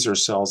these are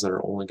cells that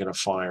are only going to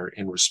fire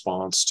in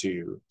response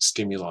to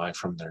stimuli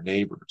from their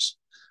neighbors.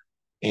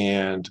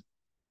 And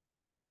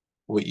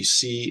what you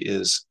see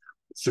is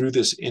through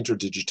this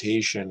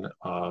interdigitation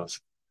of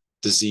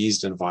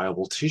diseased and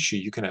viable tissue,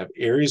 you can have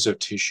areas of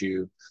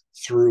tissue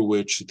through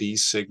which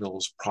these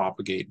signals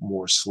propagate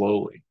more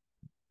slowly,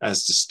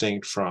 as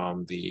distinct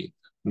from the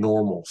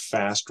normal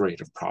fast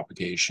rate of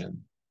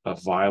propagation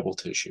of viable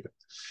tissue.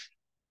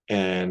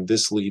 And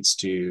this leads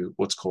to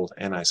what's called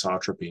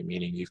anisotropy,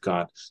 meaning you've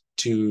got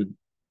two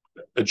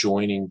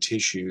adjoining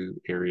tissue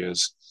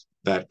areas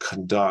that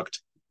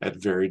conduct at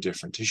very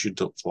different tissue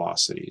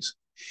velocities.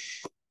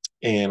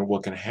 And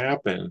what can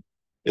happen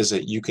is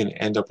that you can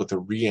end up with a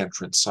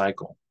reentrant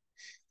cycle.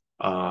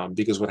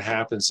 Because what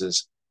happens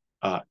is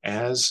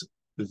as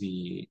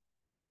the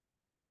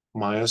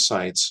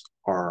myocytes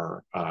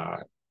are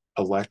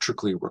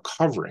electrically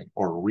recovering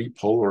or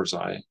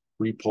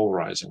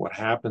repolarizing, what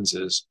happens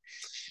is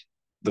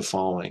the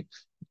following.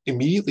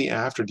 Immediately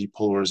after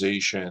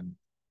depolarization,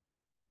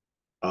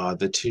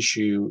 the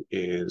tissue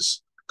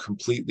is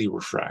completely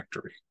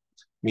refractory,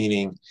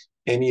 meaning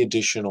any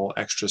additional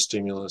extra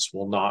stimulus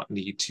will not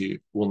lead to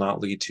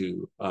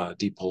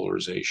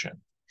depolarization.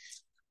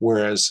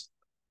 Whereas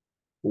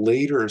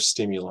later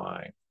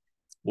stimuli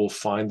will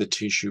find the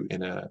tissue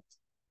in a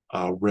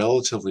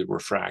relatively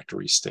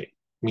refractory state,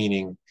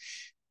 meaning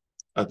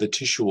the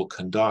tissue will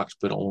conduct,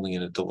 but only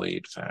in a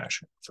delayed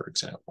fashion, for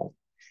example.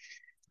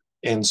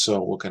 And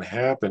so what can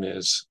happen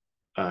is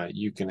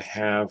you can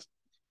have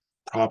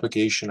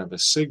propagation of a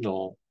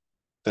signal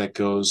that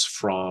goes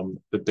from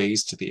the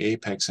base to the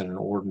apex in an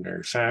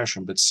ordinary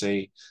fashion, but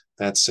say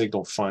that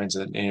signal finds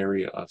an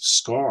area of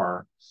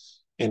scar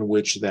in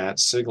which that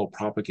signal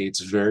propagates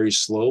very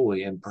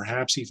slowly and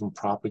perhaps even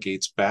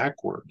propagates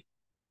backward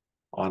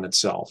on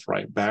itself,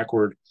 right?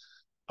 Backward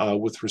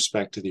with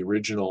respect to the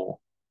original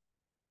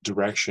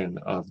direction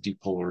of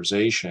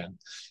depolarization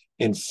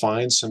and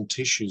find some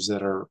tissues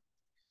that are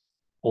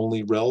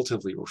only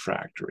relatively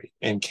refractory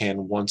and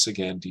can once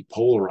again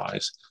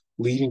depolarize,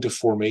 leading to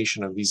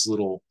formation of these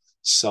little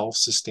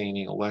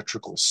self-sustaining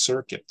electrical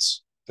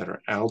circuits that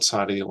are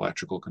outside of the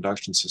electrical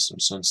conduction system.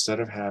 So instead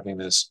of having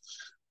this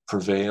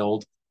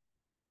prevailed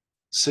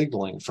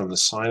signaling from the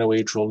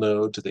sinoatrial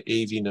node to the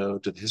AV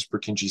node to the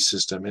His-Purkinje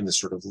system in this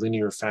sort of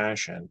linear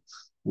fashion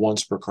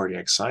once per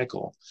cardiac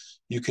cycle,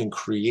 you can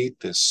create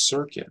this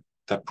circuit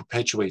that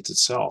perpetuates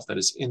itself, that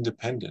is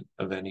independent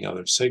of any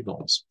other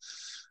signals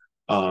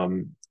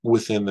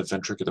within the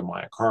ventricular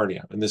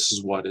myocardium. And this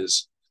is what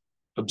is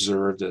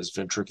observed as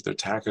ventricular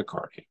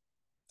tachycardia.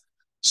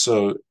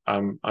 So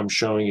I'm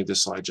showing you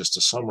this slide just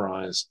to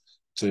summarize,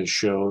 to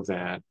show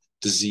that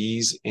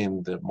disease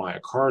in the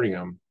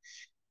myocardium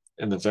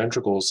and the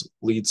ventricles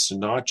leads to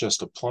not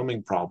just a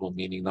plumbing problem,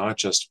 meaning not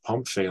just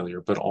pump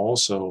failure, but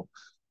also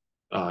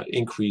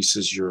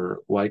increases your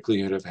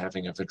likelihood of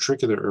having a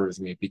ventricular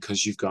arrhythmia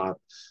because you've got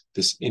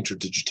this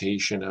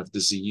interdigitation of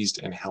diseased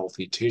and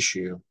healthy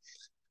tissue,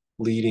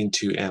 leading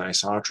to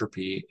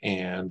anisotropy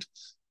and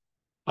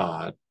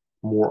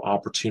more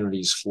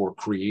opportunities for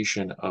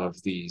creation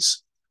of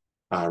these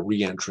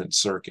reentrant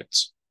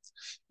circuits.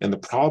 And the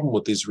problem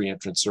with these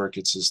reentrant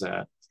circuits is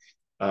that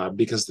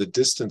because the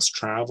distance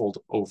traveled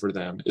over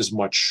them is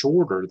much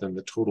shorter than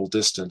the total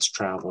distance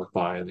traveled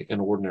by an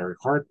ordinary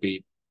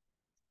heartbeat,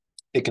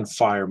 it can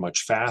fire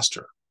much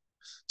faster.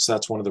 So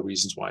that's one of the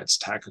reasons why it's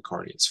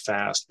tachycardia. It's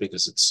fast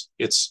because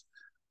it's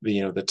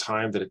the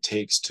time that it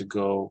takes to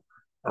go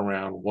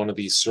around one of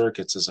these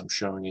circuits, as I'm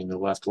showing you in the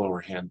left lower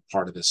hand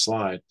part of this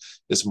slide,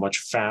 is much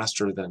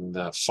faster than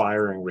the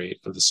firing rate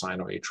of the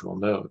sinoatrial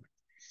node.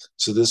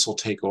 So this will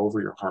take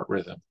over your heart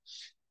rhythm.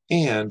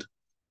 And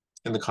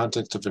in the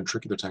context of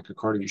ventricular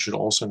tachycardia, you should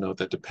also note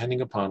that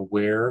depending upon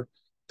where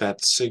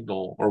that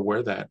signal or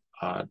where that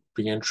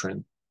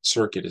reentrant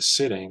circuit is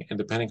sitting, and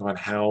depending upon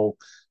how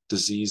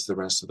diseased the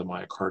rest of the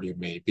myocardium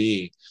may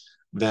be,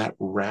 that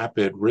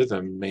rapid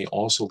rhythm may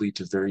also lead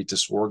to very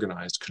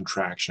disorganized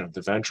contraction of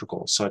the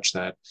ventricle, such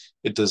that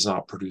it does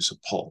not produce a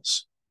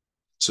pulse.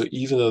 So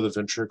even though the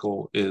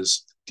ventricle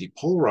is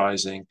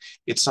depolarizing,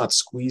 it's not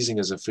squeezing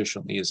as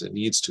efficiently as it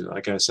needs to.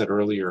 Like I said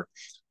earlier,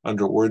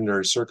 under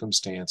ordinary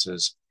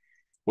circumstances,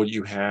 what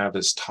you have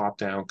is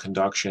top-down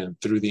conduction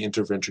through the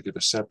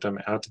interventricular septum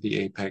out to the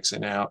apex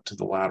and out to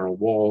the lateral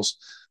walls,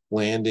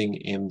 landing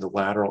in the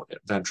lateral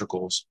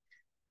ventricles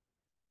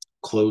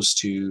close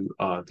to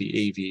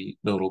the AV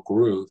nodal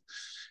groove.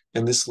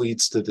 And this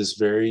leads to this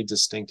very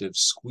distinctive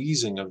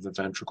squeezing of the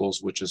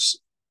ventricles, which is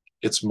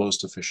its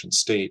most efficient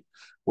state.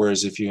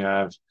 Whereas if you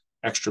have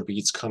extra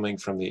beats coming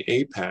from the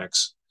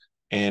apex,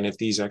 and if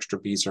these extra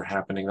beats are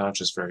happening not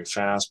just very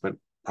fast, but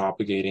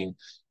propagating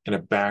in a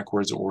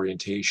backwards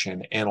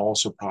orientation and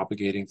also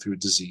propagating through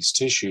diseased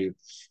tissue,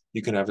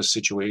 you can have a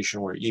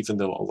situation where even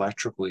though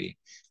electrically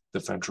the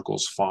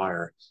ventricles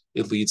fire,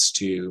 it leads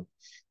to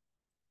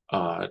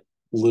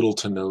little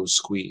to no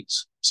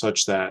squeeze,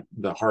 such that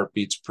the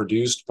heartbeats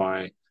produced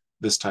by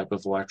this type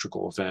of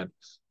electrical event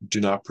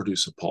do not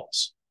produce a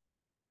pulse,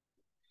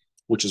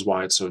 which is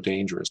why it's so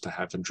dangerous to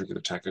have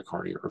ventricular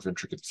tachycardia or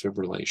ventricular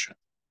fibrillation,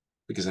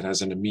 because it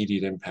has an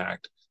immediate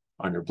impact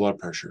on your blood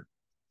pressure.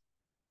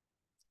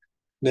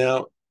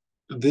 Now,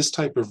 this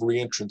type of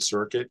reentrant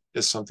circuit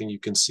is something you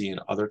can see in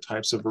other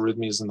types of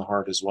arrhythmias in the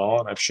heart as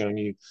well. And I've shown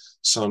you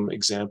some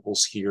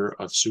examples here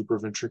of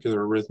supraventricular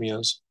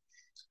arrhythmias,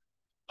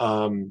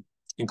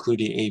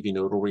 including AV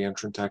nodal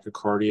reentrant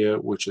tachycardia,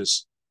 which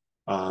is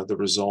the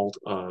result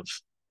of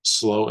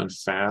slow and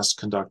fast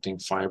conducting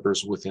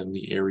fibers within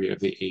the area of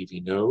the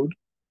AV node,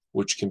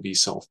 which can be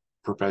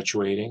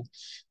self-perpetuating.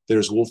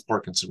 There's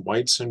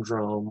Wolff-Parkinson-White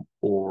syndrome,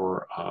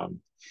 or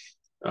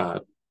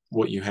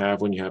what you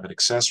have when you have an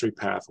accessory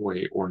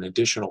pathway or an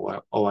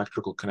additional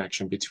electrical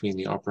connection between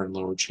the upper and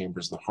lower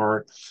chambers of the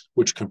heart,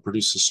 which can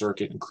produce a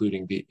circuit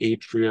including the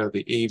atria,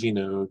 the AV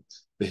node,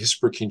 the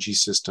His-Purkinje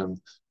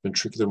system,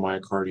 ventricular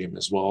myocardium,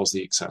 as well as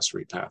the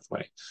accessory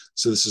pathway.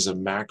 So this is a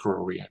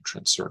macro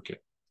reentrant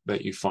circuit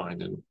that you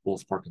find in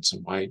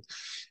Wolff-Parkinson-White.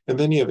 And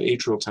then you have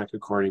atrial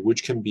tachycardia,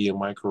 which can be a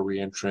micro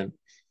reentrant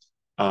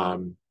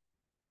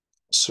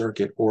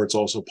circuit, or it's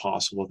also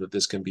possible that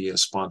this can be a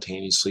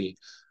spontaneously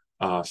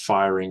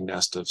firing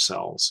nest of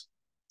cells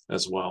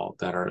as well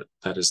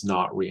that is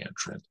not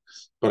reentrant.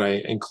 But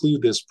I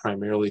include this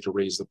primarily to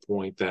raise the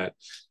point that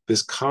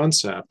this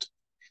concept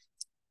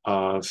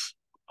of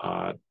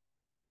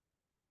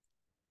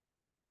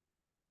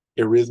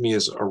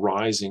arrhythmias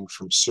arising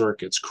from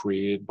circuits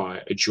created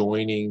by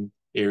adjoining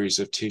areas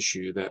of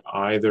tissue that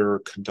either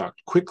conduct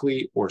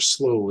quickly or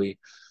slowly,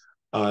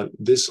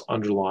 this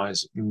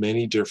underlies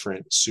many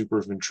different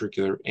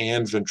supraventricular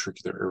and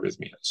ventricular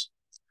arrhythmias.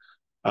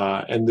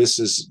 And this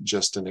is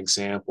just an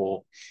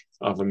example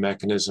of a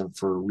mechanism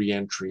for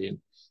reentry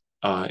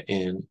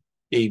in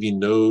AV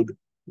node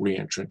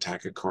reentrant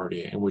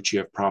tachycardia, in which you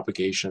have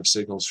propagation of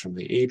signals from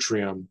the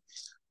atrium,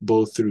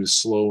 both through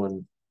slow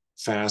and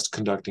fast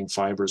conducting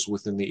fibers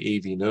within the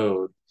AV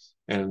node,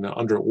 And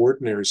under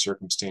ordinary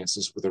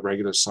circumstances with a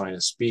regular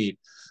sinus beat,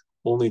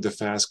 only the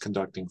fast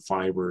conducting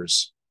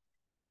fibers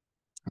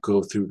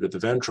go through to the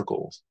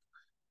ventricles.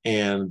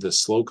 And the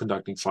slow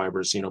conducting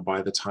fibers,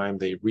 by the time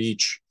they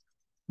reach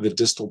the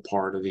distal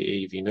part of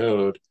the AV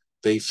node,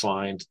 they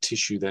find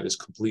tissue that is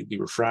completely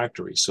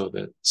refractory, so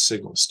that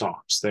signal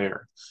stops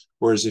there.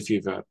 Whereas if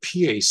you have a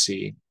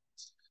PAC,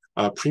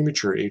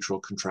 premature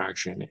atrial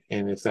contraction,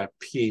 and if that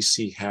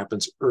PAC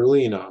happens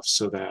early enough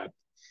so that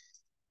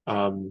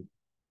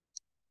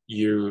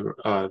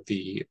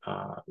the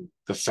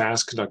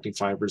fast conducting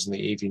fibers in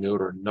the AV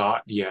node are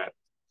not yet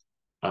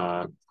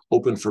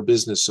open for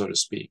business, so to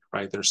speak,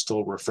 right? They're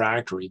still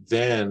refractory,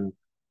 then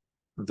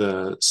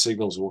the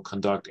signals will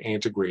conduct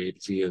antegrade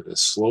via the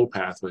slow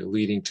pathway,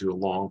 leading to a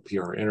long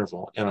PR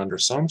interval. And under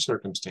some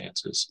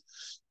circumstances,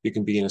 you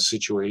can be in a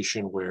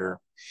situation where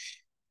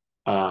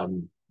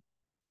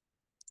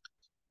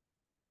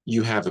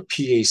you have a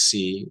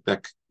PAC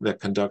that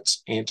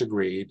conducts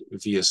antegrade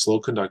via slow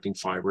conducting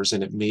fibers,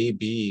 and it may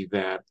be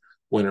that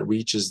when it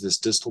reaches this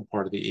distal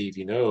part of the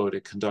AV node,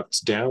 it conducts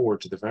downward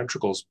to the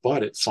ventricles,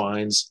 but it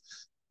finds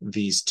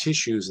these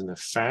tissues in the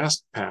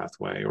fast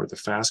pathway or the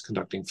fast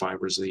conducting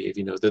fibers of the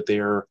AV node that they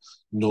are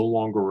no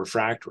longer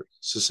refractory.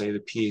 So say the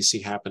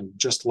PAC happened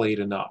just late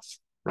enough,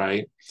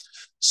 right?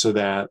 So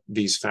that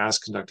these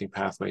fast conducting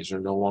pathways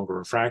are no longer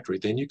refractory.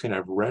 Then you can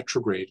have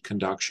retrograde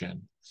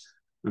conduction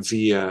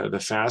via the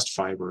fast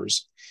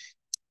fibers.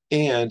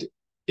 And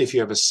if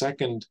you have a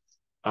second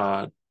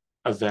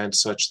event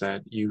such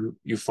that you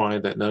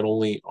find that not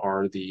only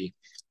are the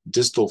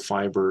distal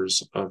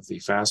fibers of the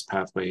fast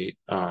pathway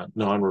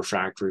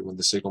non-refractory when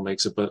the signal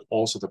makes it, but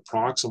also the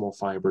proximal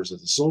fibers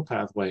of the slow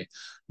pathway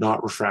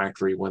not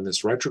refractory when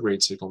this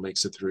retrograde signal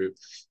makes it through,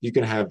 you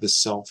can have this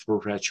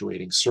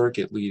self-perpetuating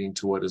circuit leading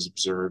to what is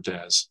observed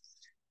as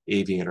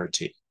AV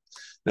NRT.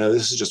 Now,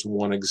 this is just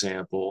one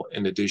example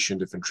in addition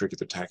to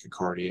ventricular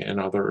tachycardia and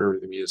other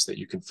arrhythmias that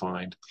you can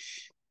find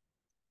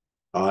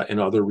in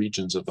other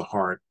regions of the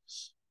heart.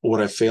 What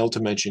I failed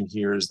to mention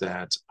here is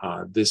that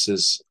this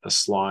is a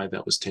slide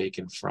that was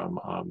taken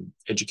from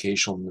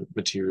educational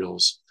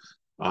materials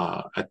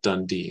at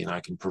Dundee, and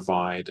I can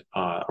provide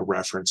a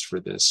reference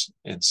for this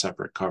in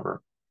separate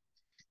cover.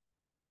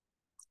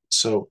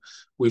 So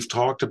we've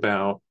talked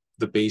about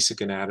the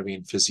basic anatomy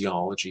and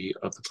physiology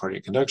of the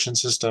cardiac conduction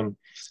system.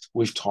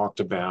 We've talked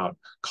about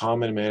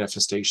common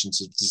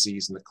manifestations of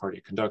disease in the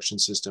cardiac conduction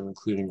system,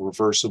 including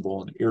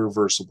reversible and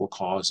irreversible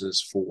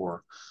causes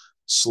for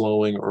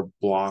slowing or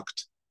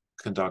blocked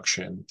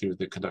conduction through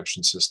the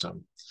conduction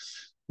system.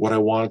 What I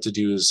wanted to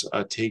do is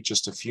take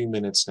just a few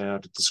minutes now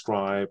to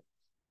describe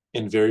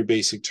in very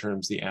basic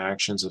terms the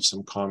actions of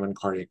some common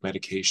cardiac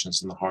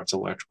medications in the heart's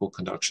electrical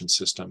conduction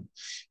system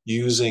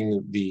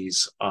using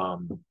these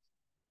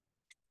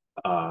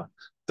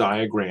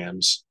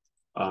diagrams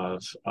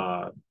of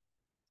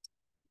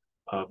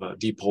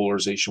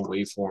depolarization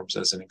waveforms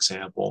as an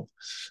example.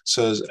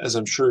 So as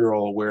I'm sure you're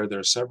all aware, there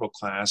are several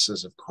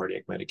classes of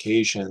cardiac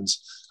medications.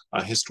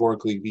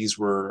 Historically, these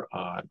were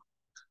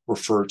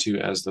referred to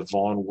as the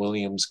Vaughan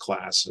Williams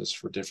classes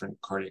for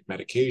different cardiac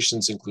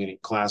medications, including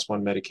class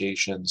 1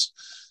 medications,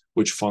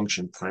 which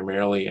function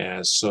primarily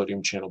as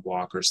sodium channel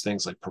blockers,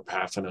 things like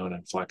propafenone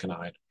and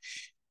flecainide.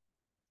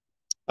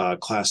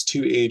 Class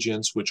 2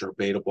 agents, which are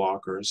beta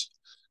blockers.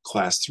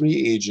 Class 3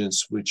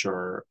 agents, which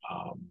are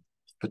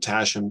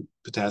potassium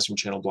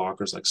channel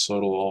blockers like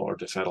sotalol or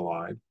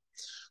difetilide.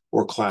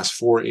 Or class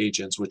 4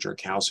 agents, which are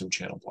calcium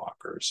channel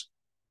blockers.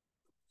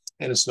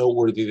 And it's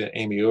noteworthy that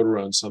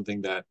amiodarone,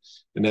 something that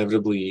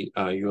inevitably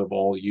you have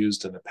all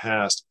used in the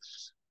past,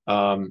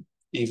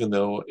 even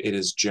though it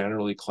is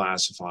generally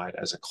classified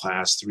as a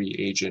class 3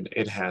 agent,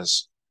 it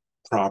has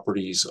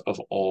properties of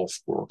all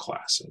 4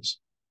 classes.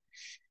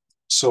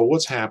 So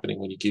what's happening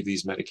when you give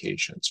these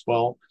medications?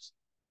 Well,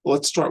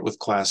 let's start with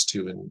class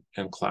 2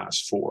 and class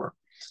 4.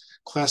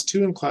 Class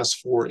 2 and class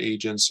 4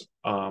 agents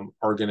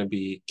are going to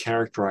be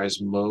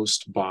characterized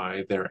most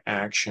by their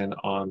action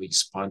on the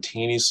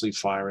spontaneously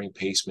firing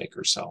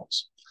pacemaker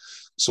cells.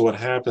 So what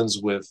happens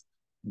with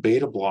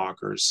beta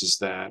blockers is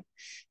that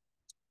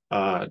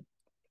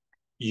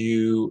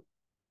you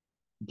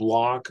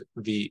block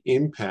the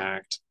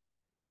impact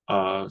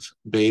of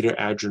beta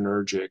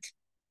adrenergic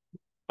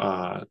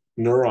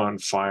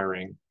neuron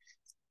firing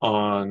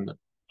on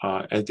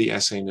at the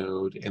SA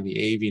node and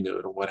the AV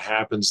node. And what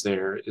happens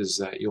there is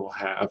that you'll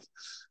have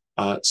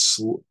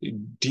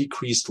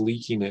decreased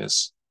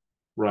leakiness,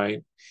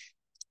 right,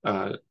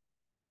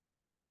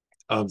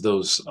 of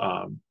those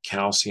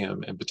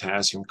calcium and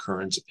potassium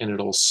currents, and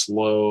it'll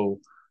slow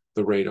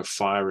the rate of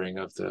firing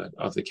of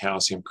the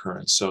calcium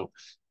currents. So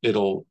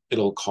it'll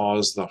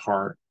cause the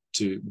heart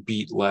to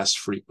beat less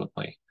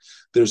frequently.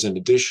 There's an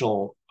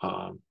additional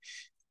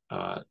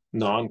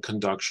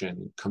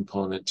non-conduction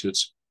component to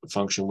its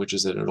function, which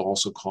is that it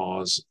also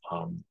causes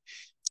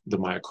the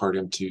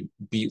myocardium to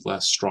beat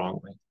less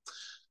strongly.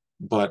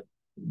 But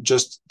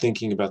just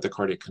thinking about the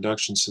cardiac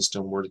conduction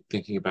system, we're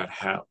thinking about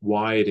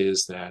why it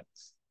is that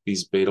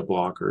these beta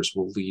blockers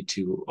will lead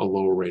to a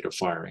lower rate of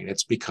firing.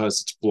 It's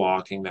because it's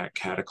blocking that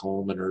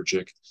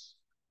catecholaminergic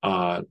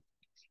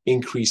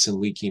increase in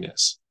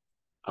leakiness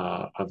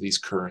of these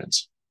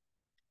currents.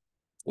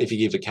 If you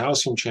give a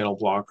calcium channel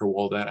blocker,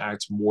 well, that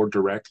acts more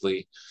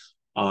directly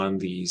on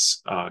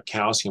these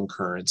calcium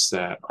currents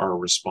that are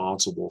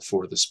responsible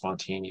for the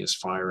spontaneous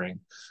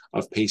firing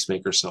of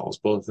pacemaker cells,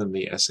 both in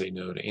the SA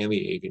node and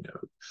the AV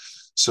node.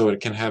 So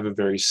it can have a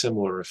very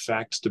similar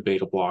effect to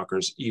beta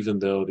blockers, even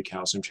though the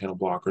calcium channel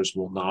blockers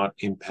will not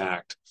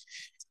impact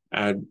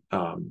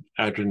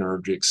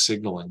adrenergic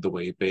signaling the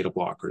way beta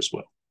blockers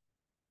will.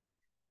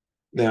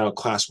 Now,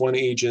 class 1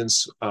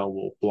 agents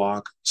will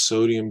block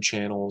sodium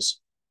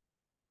channels,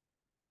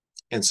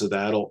 and so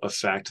that'll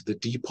affect the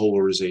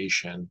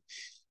depolarization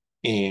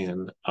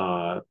in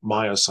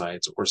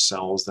myocytes or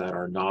cells that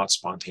are not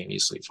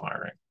spontaneously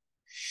firing.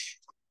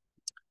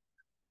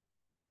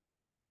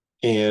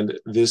 And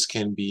this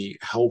can be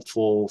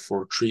helpful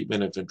for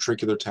treatment of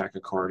ventricular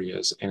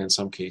tachycardias and in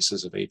some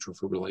cases of atrial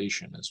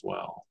fibrillation as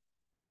well.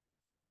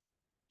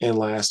 And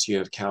last, you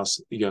have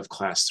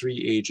class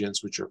 3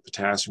 agents, which are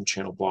potassium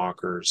channel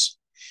blockers,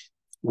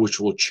 which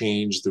will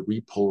change the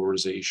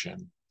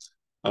repolarization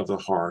of the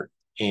heart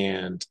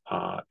and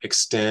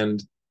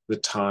extend the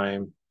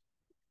time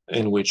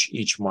in which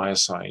each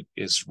myocyte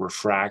is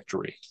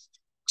refractory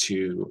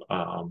to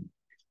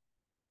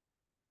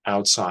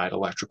outside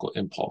electrical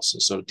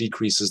impulses. So it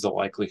decreases the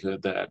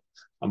likelihood that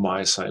a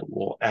myocyte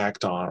will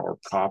act on or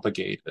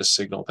propagate a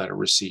signal that it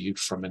received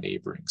from a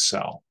neighboring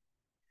cell.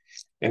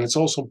 And it's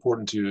also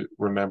important to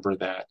remember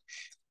that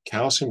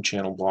calcium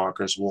channel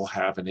blockers will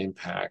have an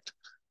impact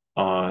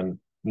on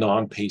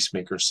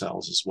non-pacemaker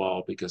cells as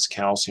well, because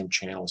calcium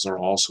channels are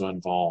also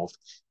involved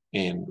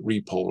in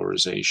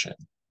repolarization.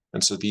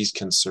 And so these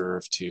can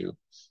serve to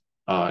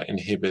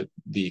inhibit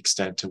the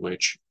extent to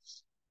which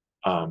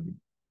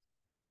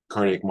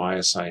cardiac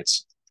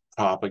myocytes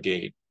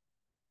propagate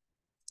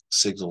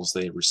signals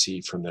they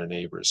receive from their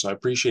neighbors. So I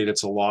appreciate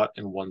it's a lot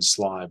in one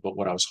slide, but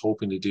what I was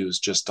hoping to do is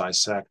just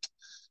dissect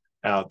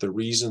out the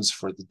reasons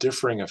for the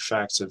differing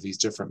effects of these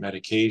different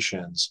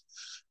medications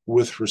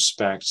with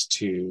respect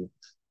to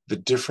the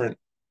different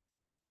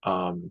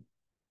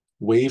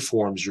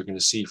waveforms you're going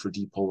to see for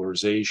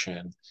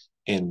depolarization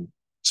in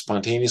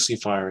spontaneously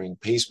firing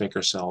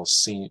pacemaker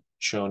cells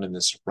shown in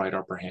this right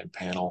upper hand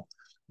panel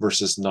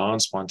versus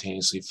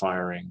non-spontaneously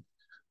firing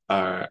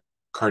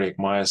cardiac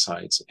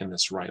myocytes in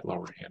this right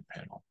lower hand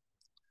panel.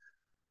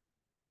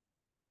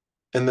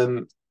 And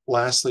then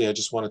lastly, I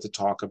just wanted to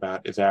talk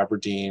about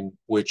ivabradine,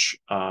 which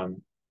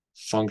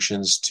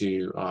functions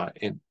to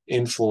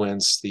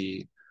influence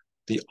the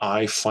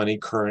eye funny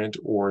current,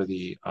 or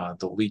the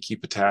leaky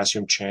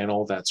potassium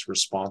channel that's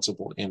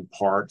responsible in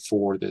part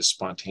for this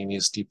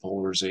spontaneous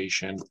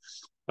depolarization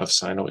of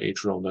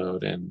sinoatrial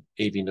node and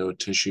AV node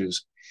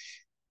tissues.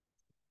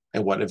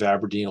 And what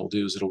ivabradine will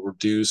do is it'll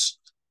reduce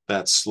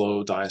that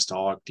slow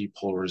diastolic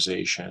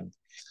depolarization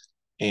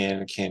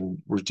and can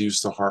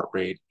reduce the heart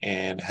rate,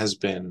 and has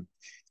been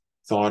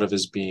thought of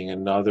as being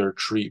another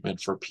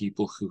treatment for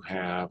people who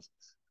have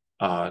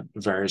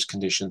various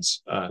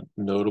conditions,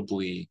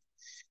 notably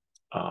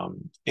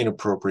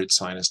inappropriate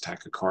sinus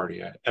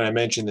tachycardia. And I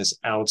mention this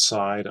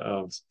outside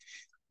of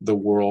the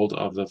world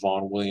of the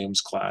Vaughan Williams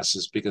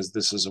classes, because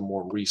this is a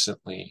more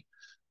recently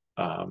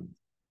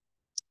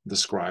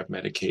described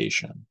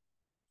medication.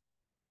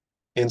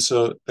 And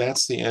so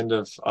that's the end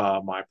of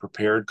my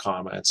prepared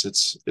comments.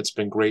 It's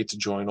been great to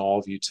join all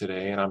of you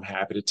today, and I'm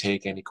happy to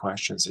take any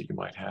questions that you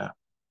might have.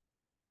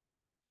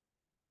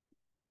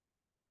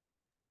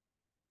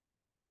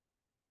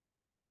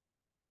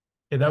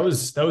 Yeah, that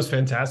was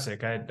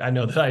fantastic. I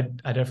know that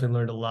I definitely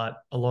learned a lot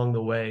along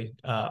the way.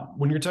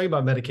 When you're talking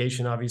about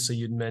medication, obviously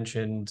you'd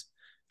mentioned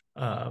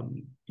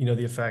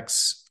the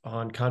effects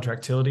on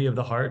contractility of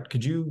the heart.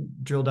 Could you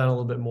drill down a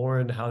little bit more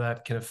into how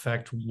that can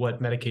affect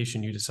what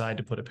medication you decide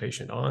to put a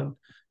patient on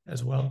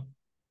as well?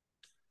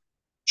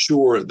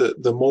 Sure.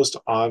 The most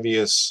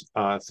obvious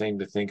thing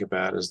to think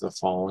about is the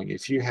following.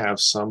 If you have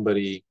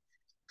somebody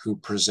who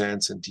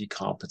presents in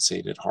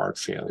decompensated heart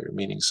failure,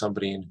 meaning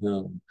somebody in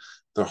whom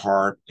the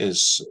heart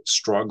is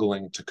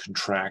struggling to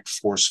contract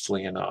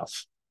forcefully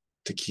enough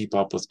to keep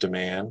up with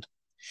demand,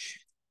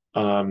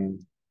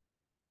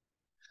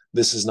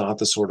 this is not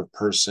the sort of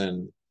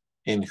person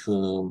in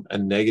whom a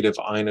negative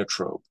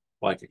inotrope,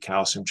 like a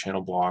calcium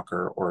channel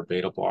blocker or a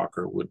beta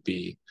blocker, would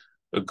be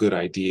a good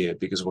idea.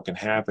 Because what can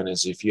happen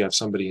is, if you have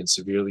somebody in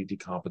severely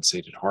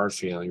decompensated heart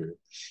failure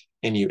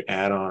and you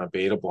add on a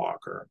beta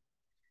blocker,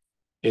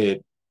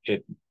 it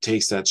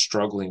takes that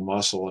struggling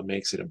muscle and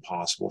makes it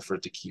impossible for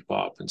it to keep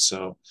up. And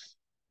so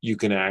you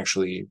can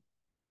actually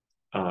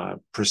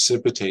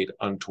precipitate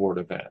untoward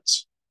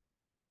events.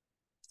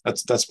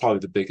 That's probably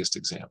the biggest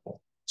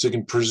example. So you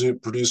can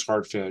produce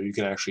heart failure. You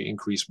can actually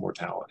increase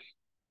mortality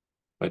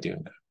by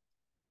doing that.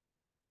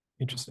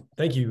 Interesting.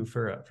 Thank you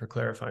for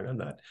clarifying on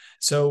that.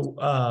 So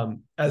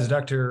as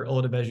Dr.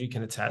 Oladebeji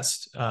can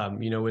attest,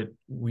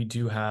 we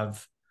do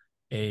have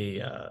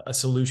a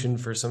solution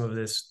for some of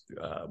this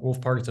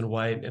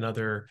Wolff-Parkinson-White and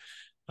other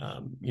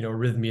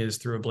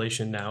arrhythmias through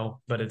ablation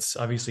now, but it's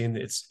obviously in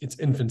its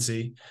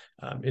infancy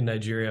in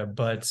Nigeria.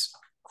 But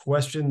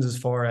questions as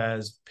far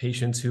as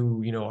patients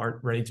who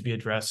aren't ready to be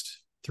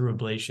addressed through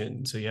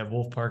ablation. So you have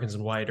Wolff,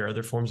 Parkinson, White, or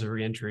other forms of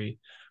reentry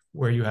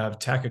where you have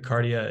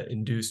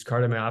tachycardia-induced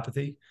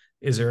cardiomyopathy.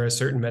 Is there a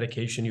certain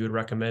medication you would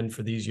recommend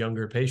for these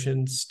younger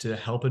patients to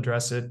help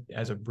address it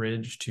as a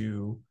bridge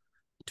to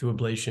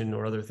ablation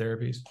or other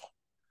therapies?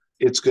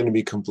 It's going to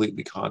be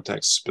completely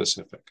context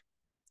specific.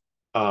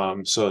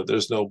 So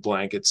there's no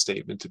blanket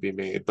statement to be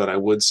made, but I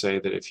would say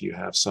that if you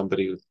have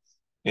somebody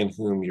in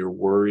whom you're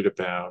worried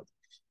about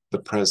the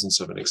presence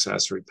of an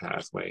accessory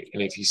pathway,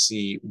 and if you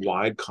see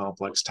wide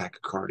complex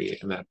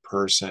tachycardia in that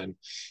person,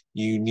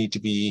 you need to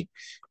be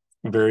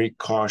very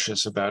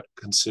cautious about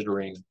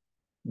considering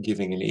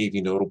giving an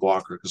AV nodal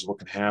blocker, because what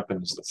can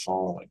happen is the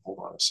following. Hold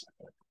on a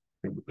second.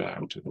 Bring it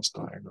back to this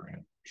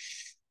diagram.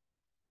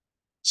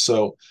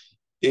 So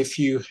if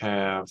you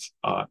have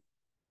a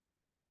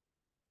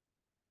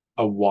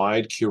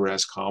wide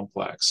QRS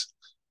complex,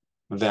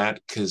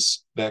 that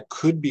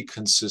could be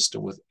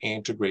consistent with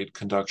antegrade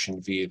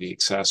conduction via the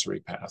accessory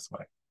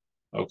pathway,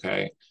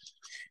 okay?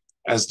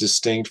 As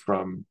distinct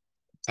from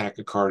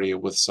tachycardia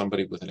with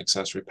somebody with an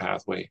accessory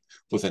pathway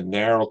with a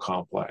narrow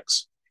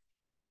complex,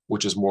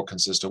 which is more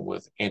consistent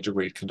with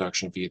antegrade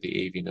conduction via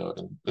the AV node.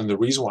 And the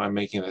reason why I'm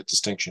making that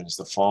distinction is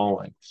the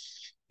following.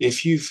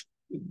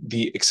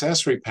 The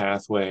accessory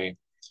pathway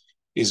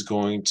is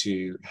going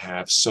to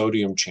have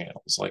sodium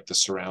channels like the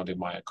surrounding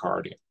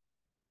myocardium,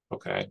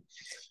 okay?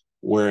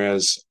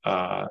 Whereas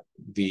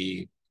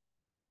the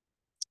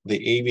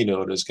AV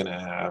node is going to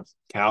have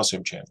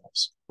calcium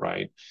channels,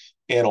 right?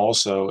 And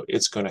also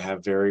it's going to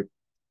have very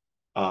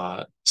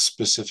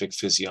specific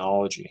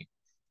physiology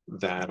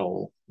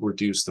that'll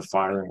reduce the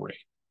firing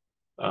rate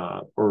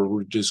or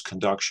reduce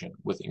conduction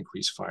with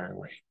increased firing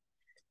rate,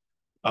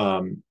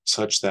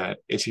 such that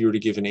if you were to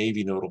give an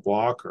AV nodal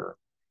blocker,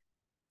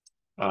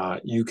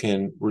 you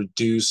can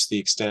reduce the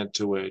extent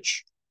to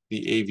which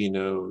the AV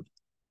node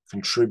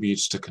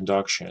contributes to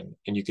conduction,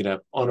 and you can have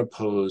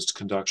unopposed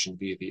conduction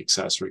via the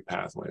accessory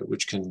pathway,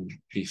 which can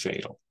be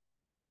fatal.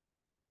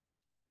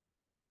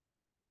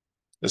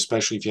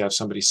 Especially if you have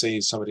somebody has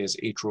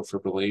atrial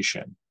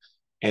fibrillation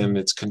and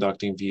it's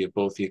conducting via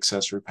both the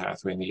accessory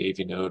pathway and the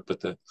AV node, but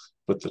the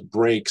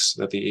brakes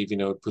that the AV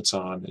node puts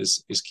on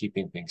is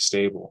keeping things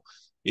stable.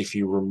 If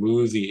you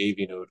remove the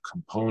AV node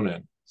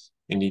component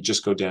and you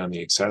just go down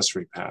the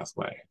accessory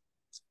pathway,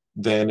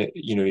 then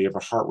you have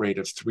a heart rate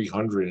of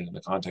 300 in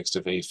the context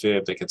of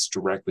AFib that gets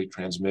directly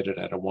transmitted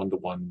at a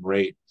 1-to-1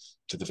 rate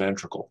to the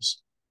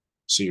ventricles.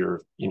 So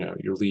you're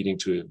leading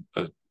to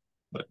a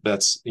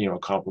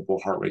comparable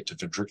heart rate to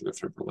ventricular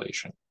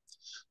fibrillation.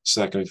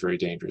 So that can be very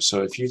dangerous.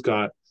 So if you've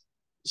got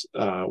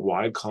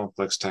wide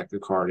complex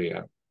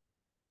tachycardia,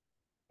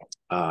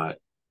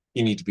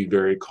 you need to be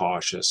very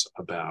cautious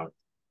about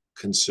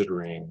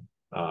considering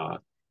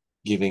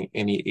giving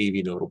any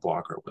AV nodal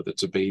blocker, whether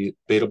it's a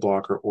beta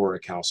blocker or a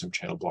calcium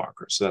channel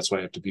blocker. So that's why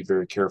I have to be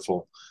very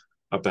careful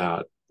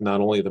about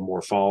not only the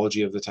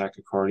morphology of the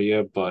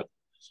tachycardia, but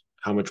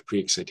how much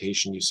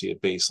pre-excitation you see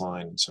at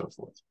baseline and so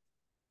forth.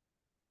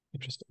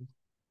 Interesting.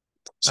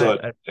 So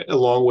a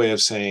long way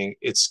of saying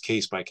it's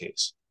case by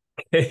case.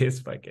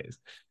 Case by case.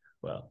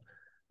 Well,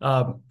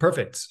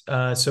 perfect.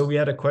 So we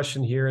had a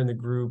question here in the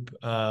group.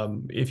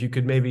 If you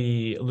could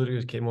maybe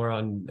elucidate more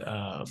on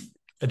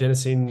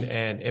adenosine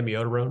and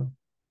amiodarone.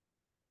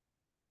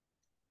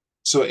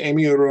 So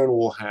amiodarone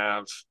will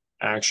have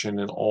action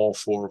in all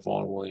 4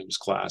 Vaughan Williams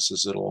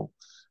classes. It'll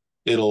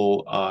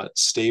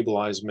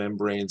stabilize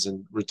membranes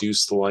and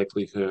reduce the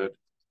likelihood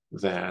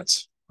that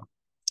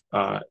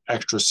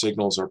extra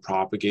signals are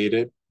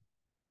propagated.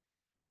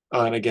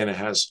 And again, it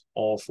has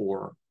all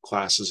 4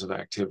 classes of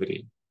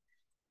activity.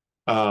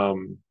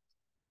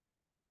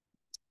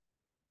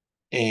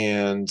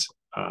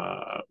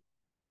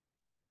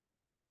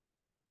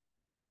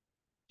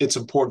 It's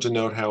important to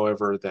note,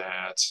 however,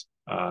 that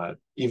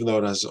even though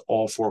it has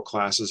all 4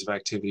 classes of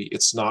activity,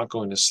 it's not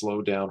going to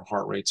slow down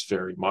heart rates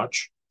very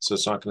much. So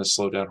it's not going to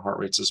slow down heart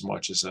rates as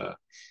much as a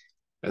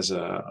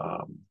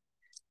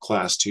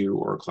class 2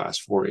 or a class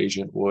 4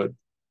 agent would.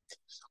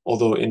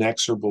 Although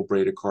inexorable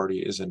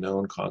bradycardia is a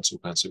known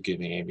consequence of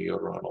giving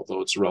amiodarone,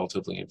 although it's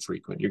relatively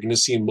infrequent. You're going to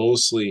see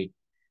mostly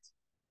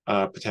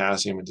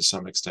potassium and to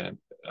some extent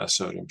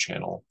sodium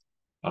channel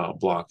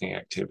blocking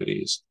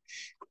activities.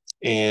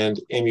 And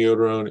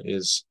amiodarone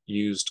is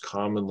used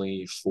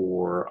commonly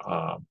for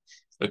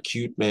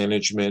acute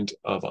management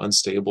of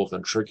unstable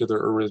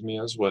ventricular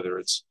arrhythmias, whether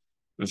it's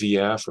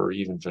VF or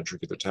even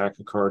ventricular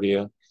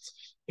tachycardia.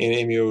 And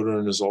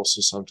amiodarone is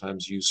also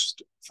sometimes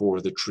used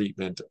for the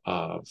treatment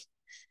of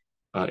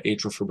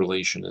atrial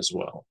fibrillation as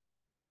well.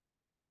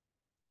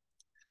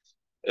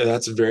 And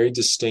that's very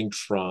distinct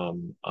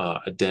from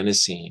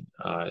adenosine.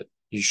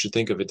 You should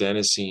think of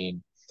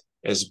adenosine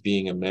as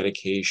being a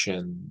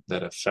medication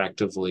that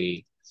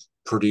effectively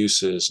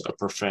produces a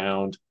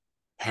profound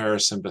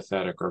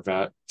parasympathetic or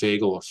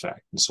vagal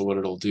effect. And so what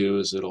it'll do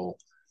is it'll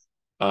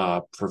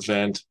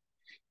prevent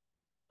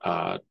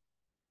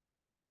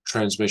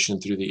transmission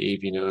through the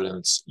AV node, and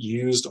it's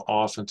used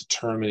often to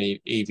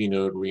terminate AV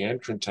node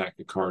reentrant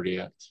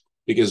tachycardia,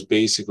 because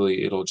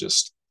basically it'll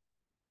just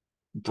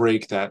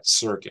break that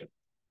circuit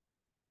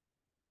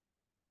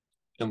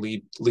and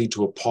lead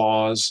to a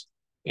pause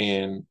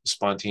and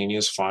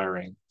spontaneous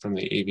firing from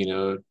the AV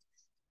node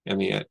and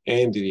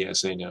the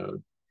SA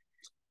node,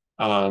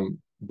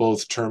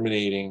 both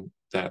terminating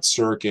that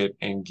circuit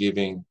and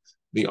giving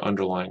the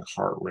underlying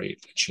heart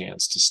rate a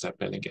chance to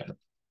step in again.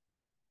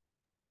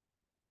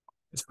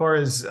 As far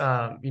as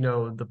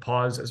the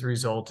pause as a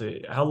result,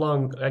 how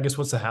long? I guess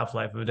what's the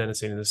half-life of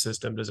adenosine in the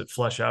system? Does it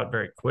flush out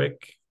very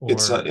quick, or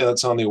it's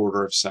on the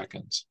order of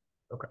seconds.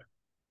 Okay.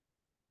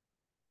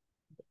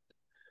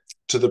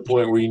 To the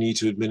point where you need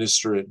to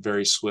administer it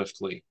very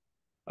swiftly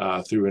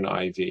through an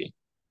IV.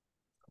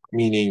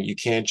 Meaning you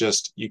can't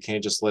just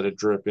let it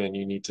drip in.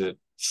 You need to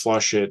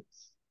flush it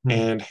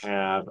and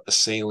have a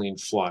saline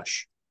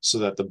flush so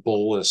that the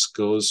bolus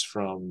goes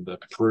from the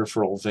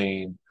peripheral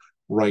vein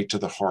right to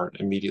the heart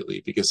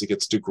immediately, because it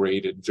gets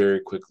degraded very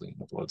quickly in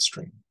the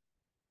bloodstream.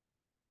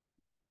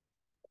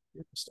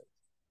 Interesting.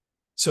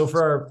 So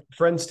for our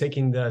friends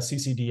taking the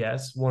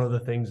CCDS, one of the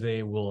things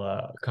they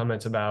will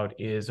comment about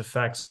is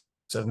effects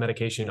of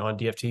medication on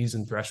DFTs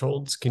and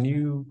thresholds. Can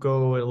you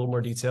go in a little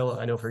more detail?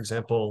 I know, for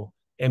example,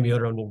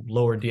 amiodarone will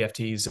lower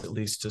DFTs at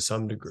least to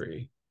some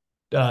degree.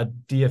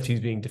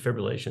 DFTs being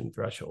defibrillation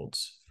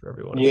thresholds for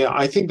everyone. Yeah,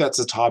 I think that's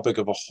a topic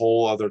of a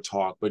whole other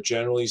talk, but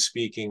generally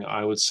speaking,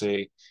 I would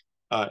say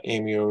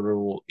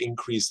amiodarone will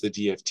increase the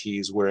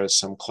DFTs, whereas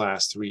some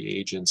class 3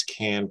 agents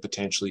can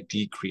potentially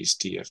decrease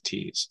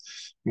DFTs.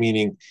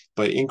 Meaning,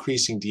 by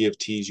increasing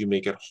DFTs, you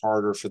make it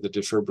harder for the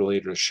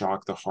defibrillator to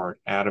shock the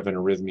heart out of an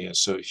arrhythmia.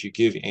 So if you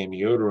give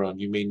amiodarone,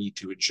 you may need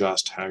to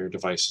adjust how your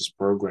device is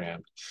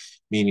programmed,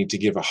 meaning to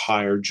give a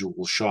higher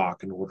joule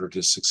shock in order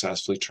to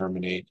successfully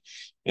terminate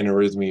an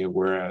arrhythmia,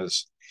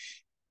 whereas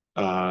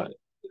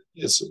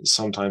it's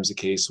sometimes the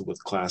case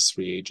with class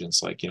 3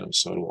 agents like,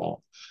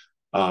 sotalol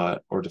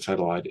or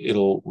dofetilide.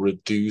 It'll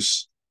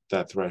reduce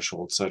that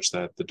threshold such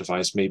that the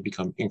device may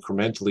become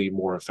incrementally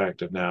more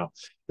effective. Now,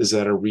 is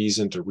that a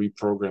reason to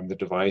reprogram the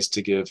device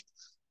to give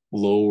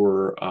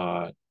lower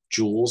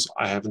joules?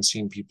 I haven't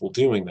seen people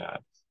doing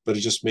that, but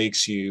it just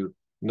makes you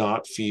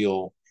not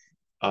feel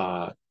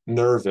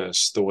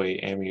nervous the way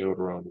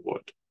amiodarone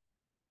would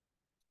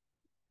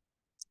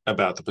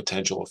about the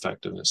potential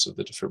effectiveness of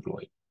the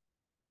defibrillator.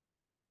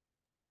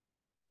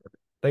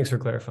 Thanks for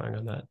clarifying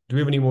on that. Do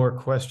we have any more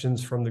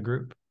questions from the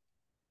group?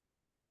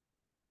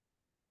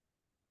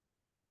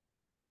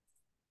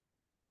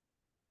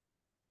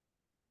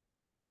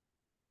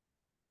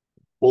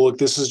 Well, look,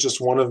 this is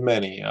just one of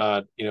many.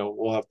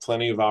 We'll have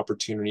plenty of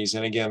opportunities.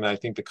 And again, I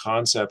think the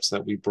concepts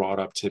that we brought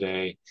up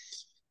today,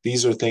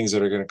 these are things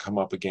that are going to come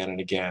up again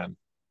and again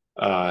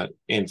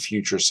in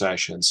future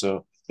sessions.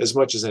 So as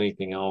much as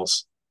anything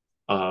else,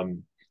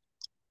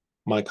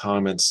 my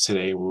comments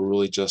today were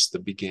really just the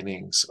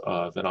beginnings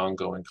of an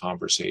ongoing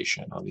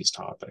conversation on these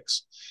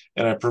topics.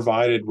 And I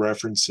provided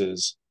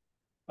references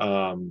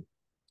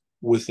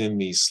within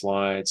these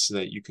slides so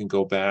that you can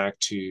go back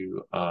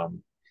to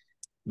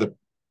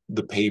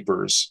the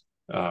papers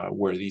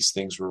where these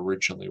things were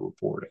originally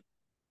reported.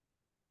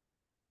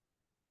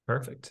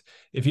 Perfect.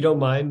 If you don't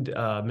mind,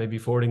 maybe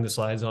forwarding the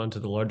slides on to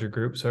the larger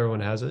group so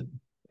everyone has it,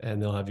 and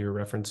they'll have your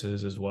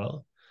references as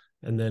well.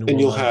 And then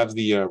you'll have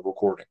the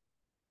recording.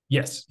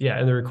 Yes. Yeah.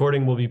 And the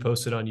recording will be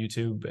posted on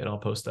YouTube, and I'll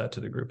post that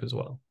to the group as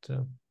well.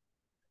 So.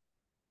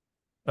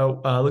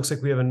 Looks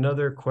like we have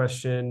another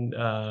question.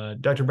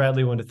 Dr.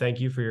 Bradley wanted to thank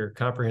you for your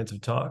comprehensive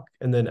talk.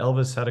 And then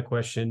Elvis had a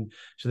question.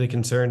 Should they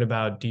concerned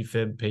about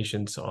defib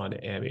patients on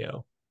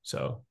amio?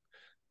 So,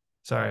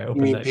 sorry, I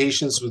opened that. You mean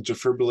patients with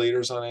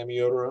defibrillators on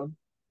amiodarone?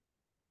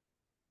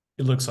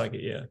 It looks like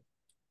it, yeah.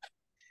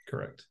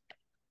 Correct.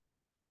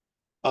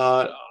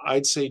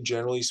 I'd say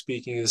generally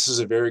speaking, this is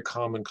a very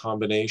common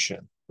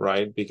combination,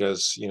 right?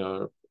 Because,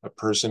 a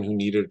person who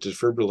needed a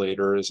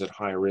defibrillator is at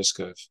high risk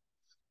of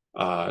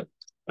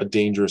a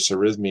dangerous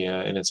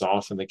arrhythmia. And it's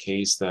often the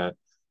case that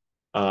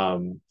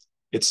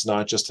it's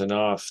not just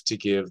enough to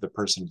give the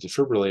person a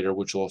defibrillator,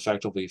 which will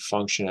effectively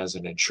function as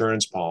an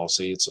insurance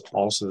policy. It's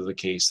also the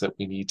case that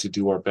we need to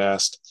do our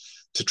best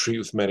to treat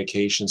with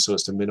medication so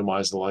as to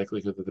minimize the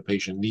likelihood that the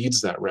patient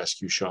needs that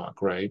rescue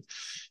shock, right?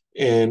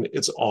 And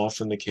it's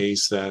often the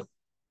case that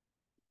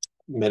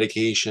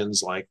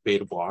medications like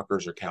beta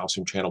blockers or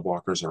calcium channel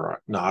blockers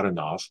are not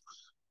enough,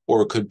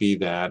 or it could be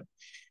that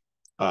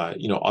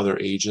other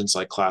agents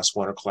like class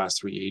 1 or class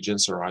 3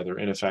 agents are either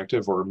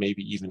ineffective or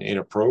maybe even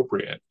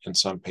inappropriate in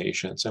some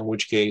patients, in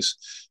which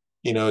case,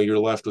 you're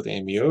left with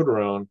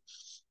amiodarone,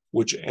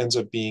 which ends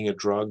up being a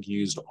drug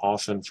used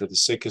often for the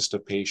sickest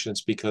of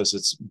patients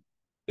because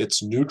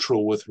it's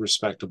neutral with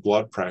respect to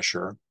blood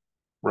pressure,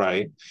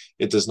 right?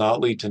 It does not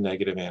lead to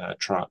negative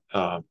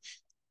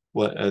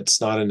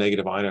it's not a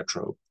negative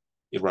inotrope,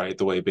 right?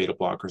 The way beta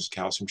blockers,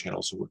 calcium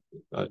channel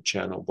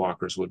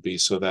blockers would be.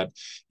 So that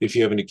if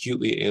you have an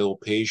acutely ill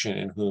patient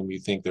in whom you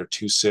think they're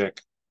too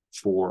sick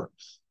for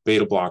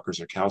beta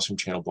blockers or calcium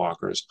channel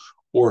blockers,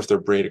 or if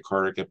they're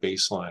bradycardic at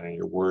baseline and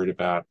you're worried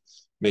about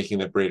making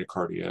the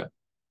bradycardia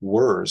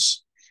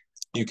worse,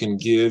 you can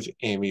give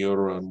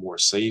amiodarone more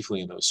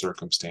safely in those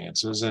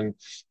circumstances. And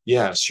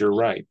yes, you're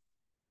right.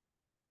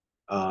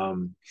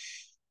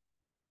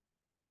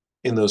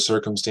 In those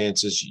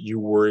circumstances, you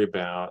worry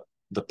about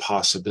the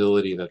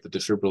possibility that the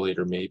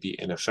defibrillator may be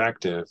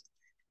ineffective.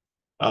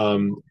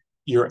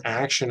 Your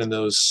action in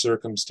those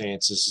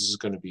circumstances is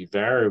going to be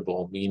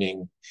variable,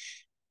 meaning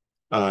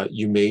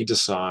you may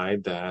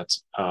decide that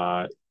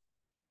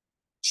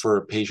for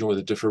a patient with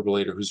a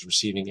defibrillator who's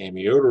receiving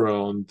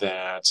amiodarone,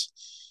 that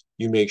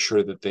you make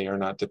sure that they are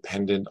not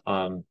dependent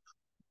on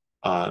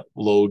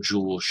low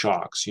joule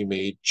shocks. You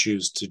may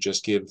choose to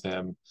just give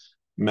them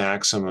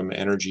maximum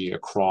energy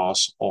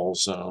across all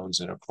zones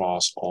and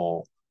across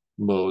all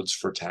modes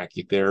for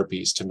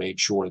tachytherapies to make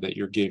sure that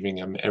you're giving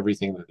them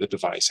everything that the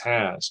device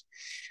has.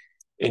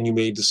 And you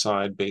may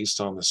decide based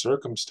on the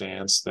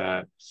circumstance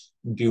that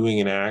doing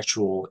an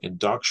actual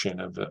induction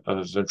of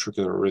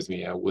ventricular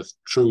arrhythmia with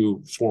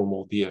true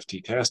formal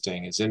DFT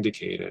testing is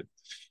indicated.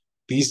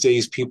 These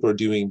days, people are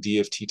doing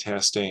DFT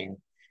testing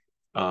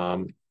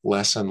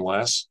less and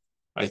less.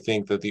 I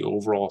think that the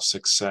overall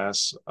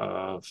success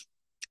of,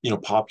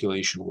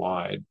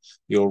 population-wide,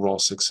 the overall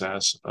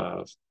success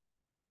of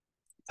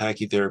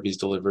tachytherapies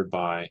delivered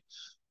by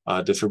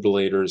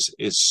defibrillators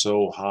is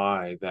so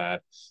high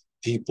that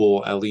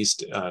people, at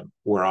least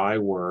where I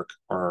work,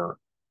 are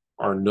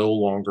no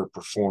longer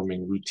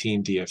performing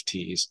routine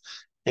DFTs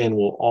and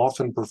will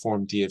often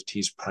perform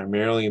DFTs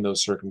primarily in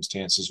those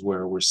circumstances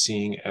where we're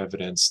seeing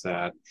evidence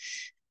that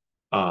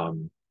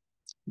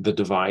the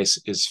device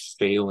is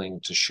failing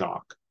to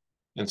shock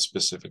in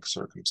specific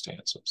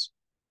circumstances.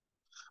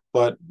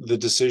 But the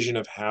decision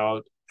of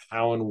how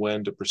and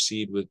when to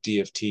proceed with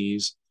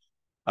DFTs,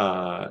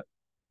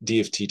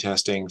 DFT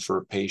testing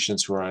for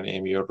patients who are on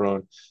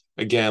amiodarone,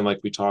 again, like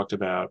we talked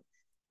about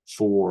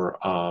for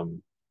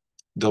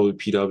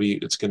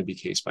WPW, it's going to be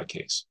case by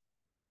case.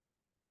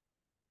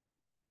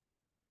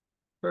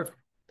 Perfect.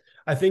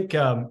 I think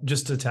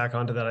just to tack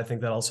onto that, I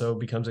think that also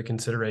becomes a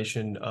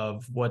consideration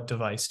of what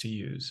device to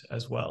use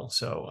as well.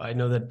 So I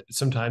know that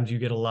sometimes you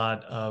get a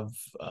lot of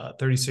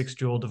 36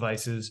 joule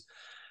devices,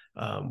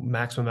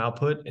 maximum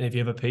output. And if you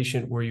have a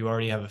patient where you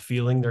already have a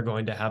feeling they're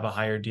going to have a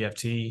higher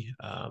DFT,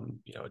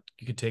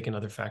 you could take in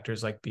other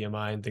factors like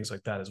BMI and things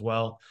like that as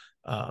well.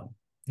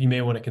 You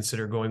may want to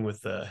consider going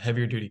with the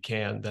heavier duty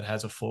can that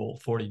has a full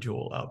 40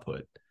 joule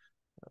output.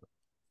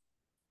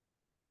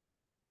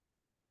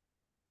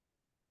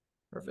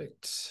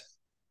 Perfect.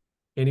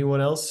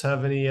 Anyone else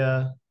have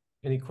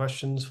any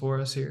questions for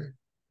us here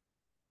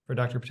for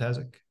Dr.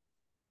 Ptaszek?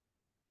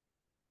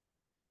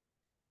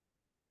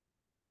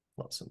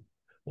 Awesome.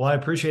 Well, I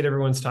appreciate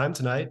everyone's time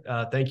tonight.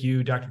 Thank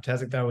you, Dr.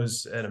 Ptaszek. That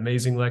was an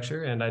amazing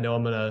lecture, and I know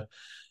I'm going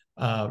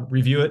to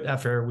review it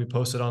after we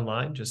post it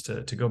online just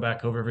to go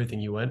back over everything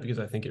you went, because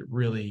I think it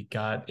really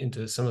got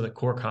into some of the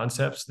core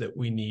concepts that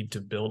we need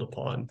to build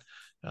upon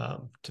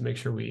to make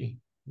sure we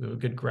have a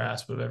good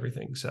grasp of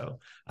everything. So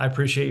I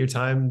appreciate your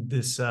time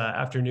this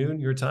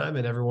afternoon, your time,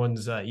 and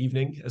everyone's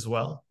evening as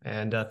well.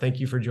 And thank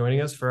you for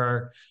joining us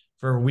for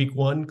our week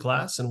 1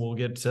 class, and we'll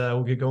get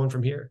going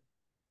from here.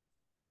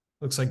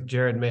 Looks like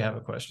Jared may have a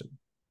question.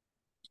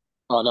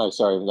 Oh, no,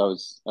 sorry. That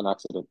was an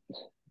accident.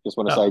 Just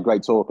want to say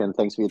great talk and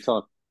thanks for your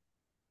time.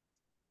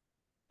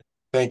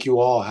 Thank you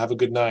all. Have a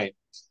good night.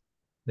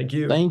 Thank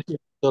you. Thank you.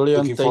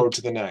 Looking forward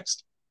to the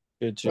next.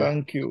 Thank you.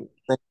 Thank you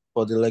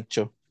for the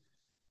lecture.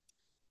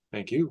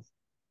 Thank you.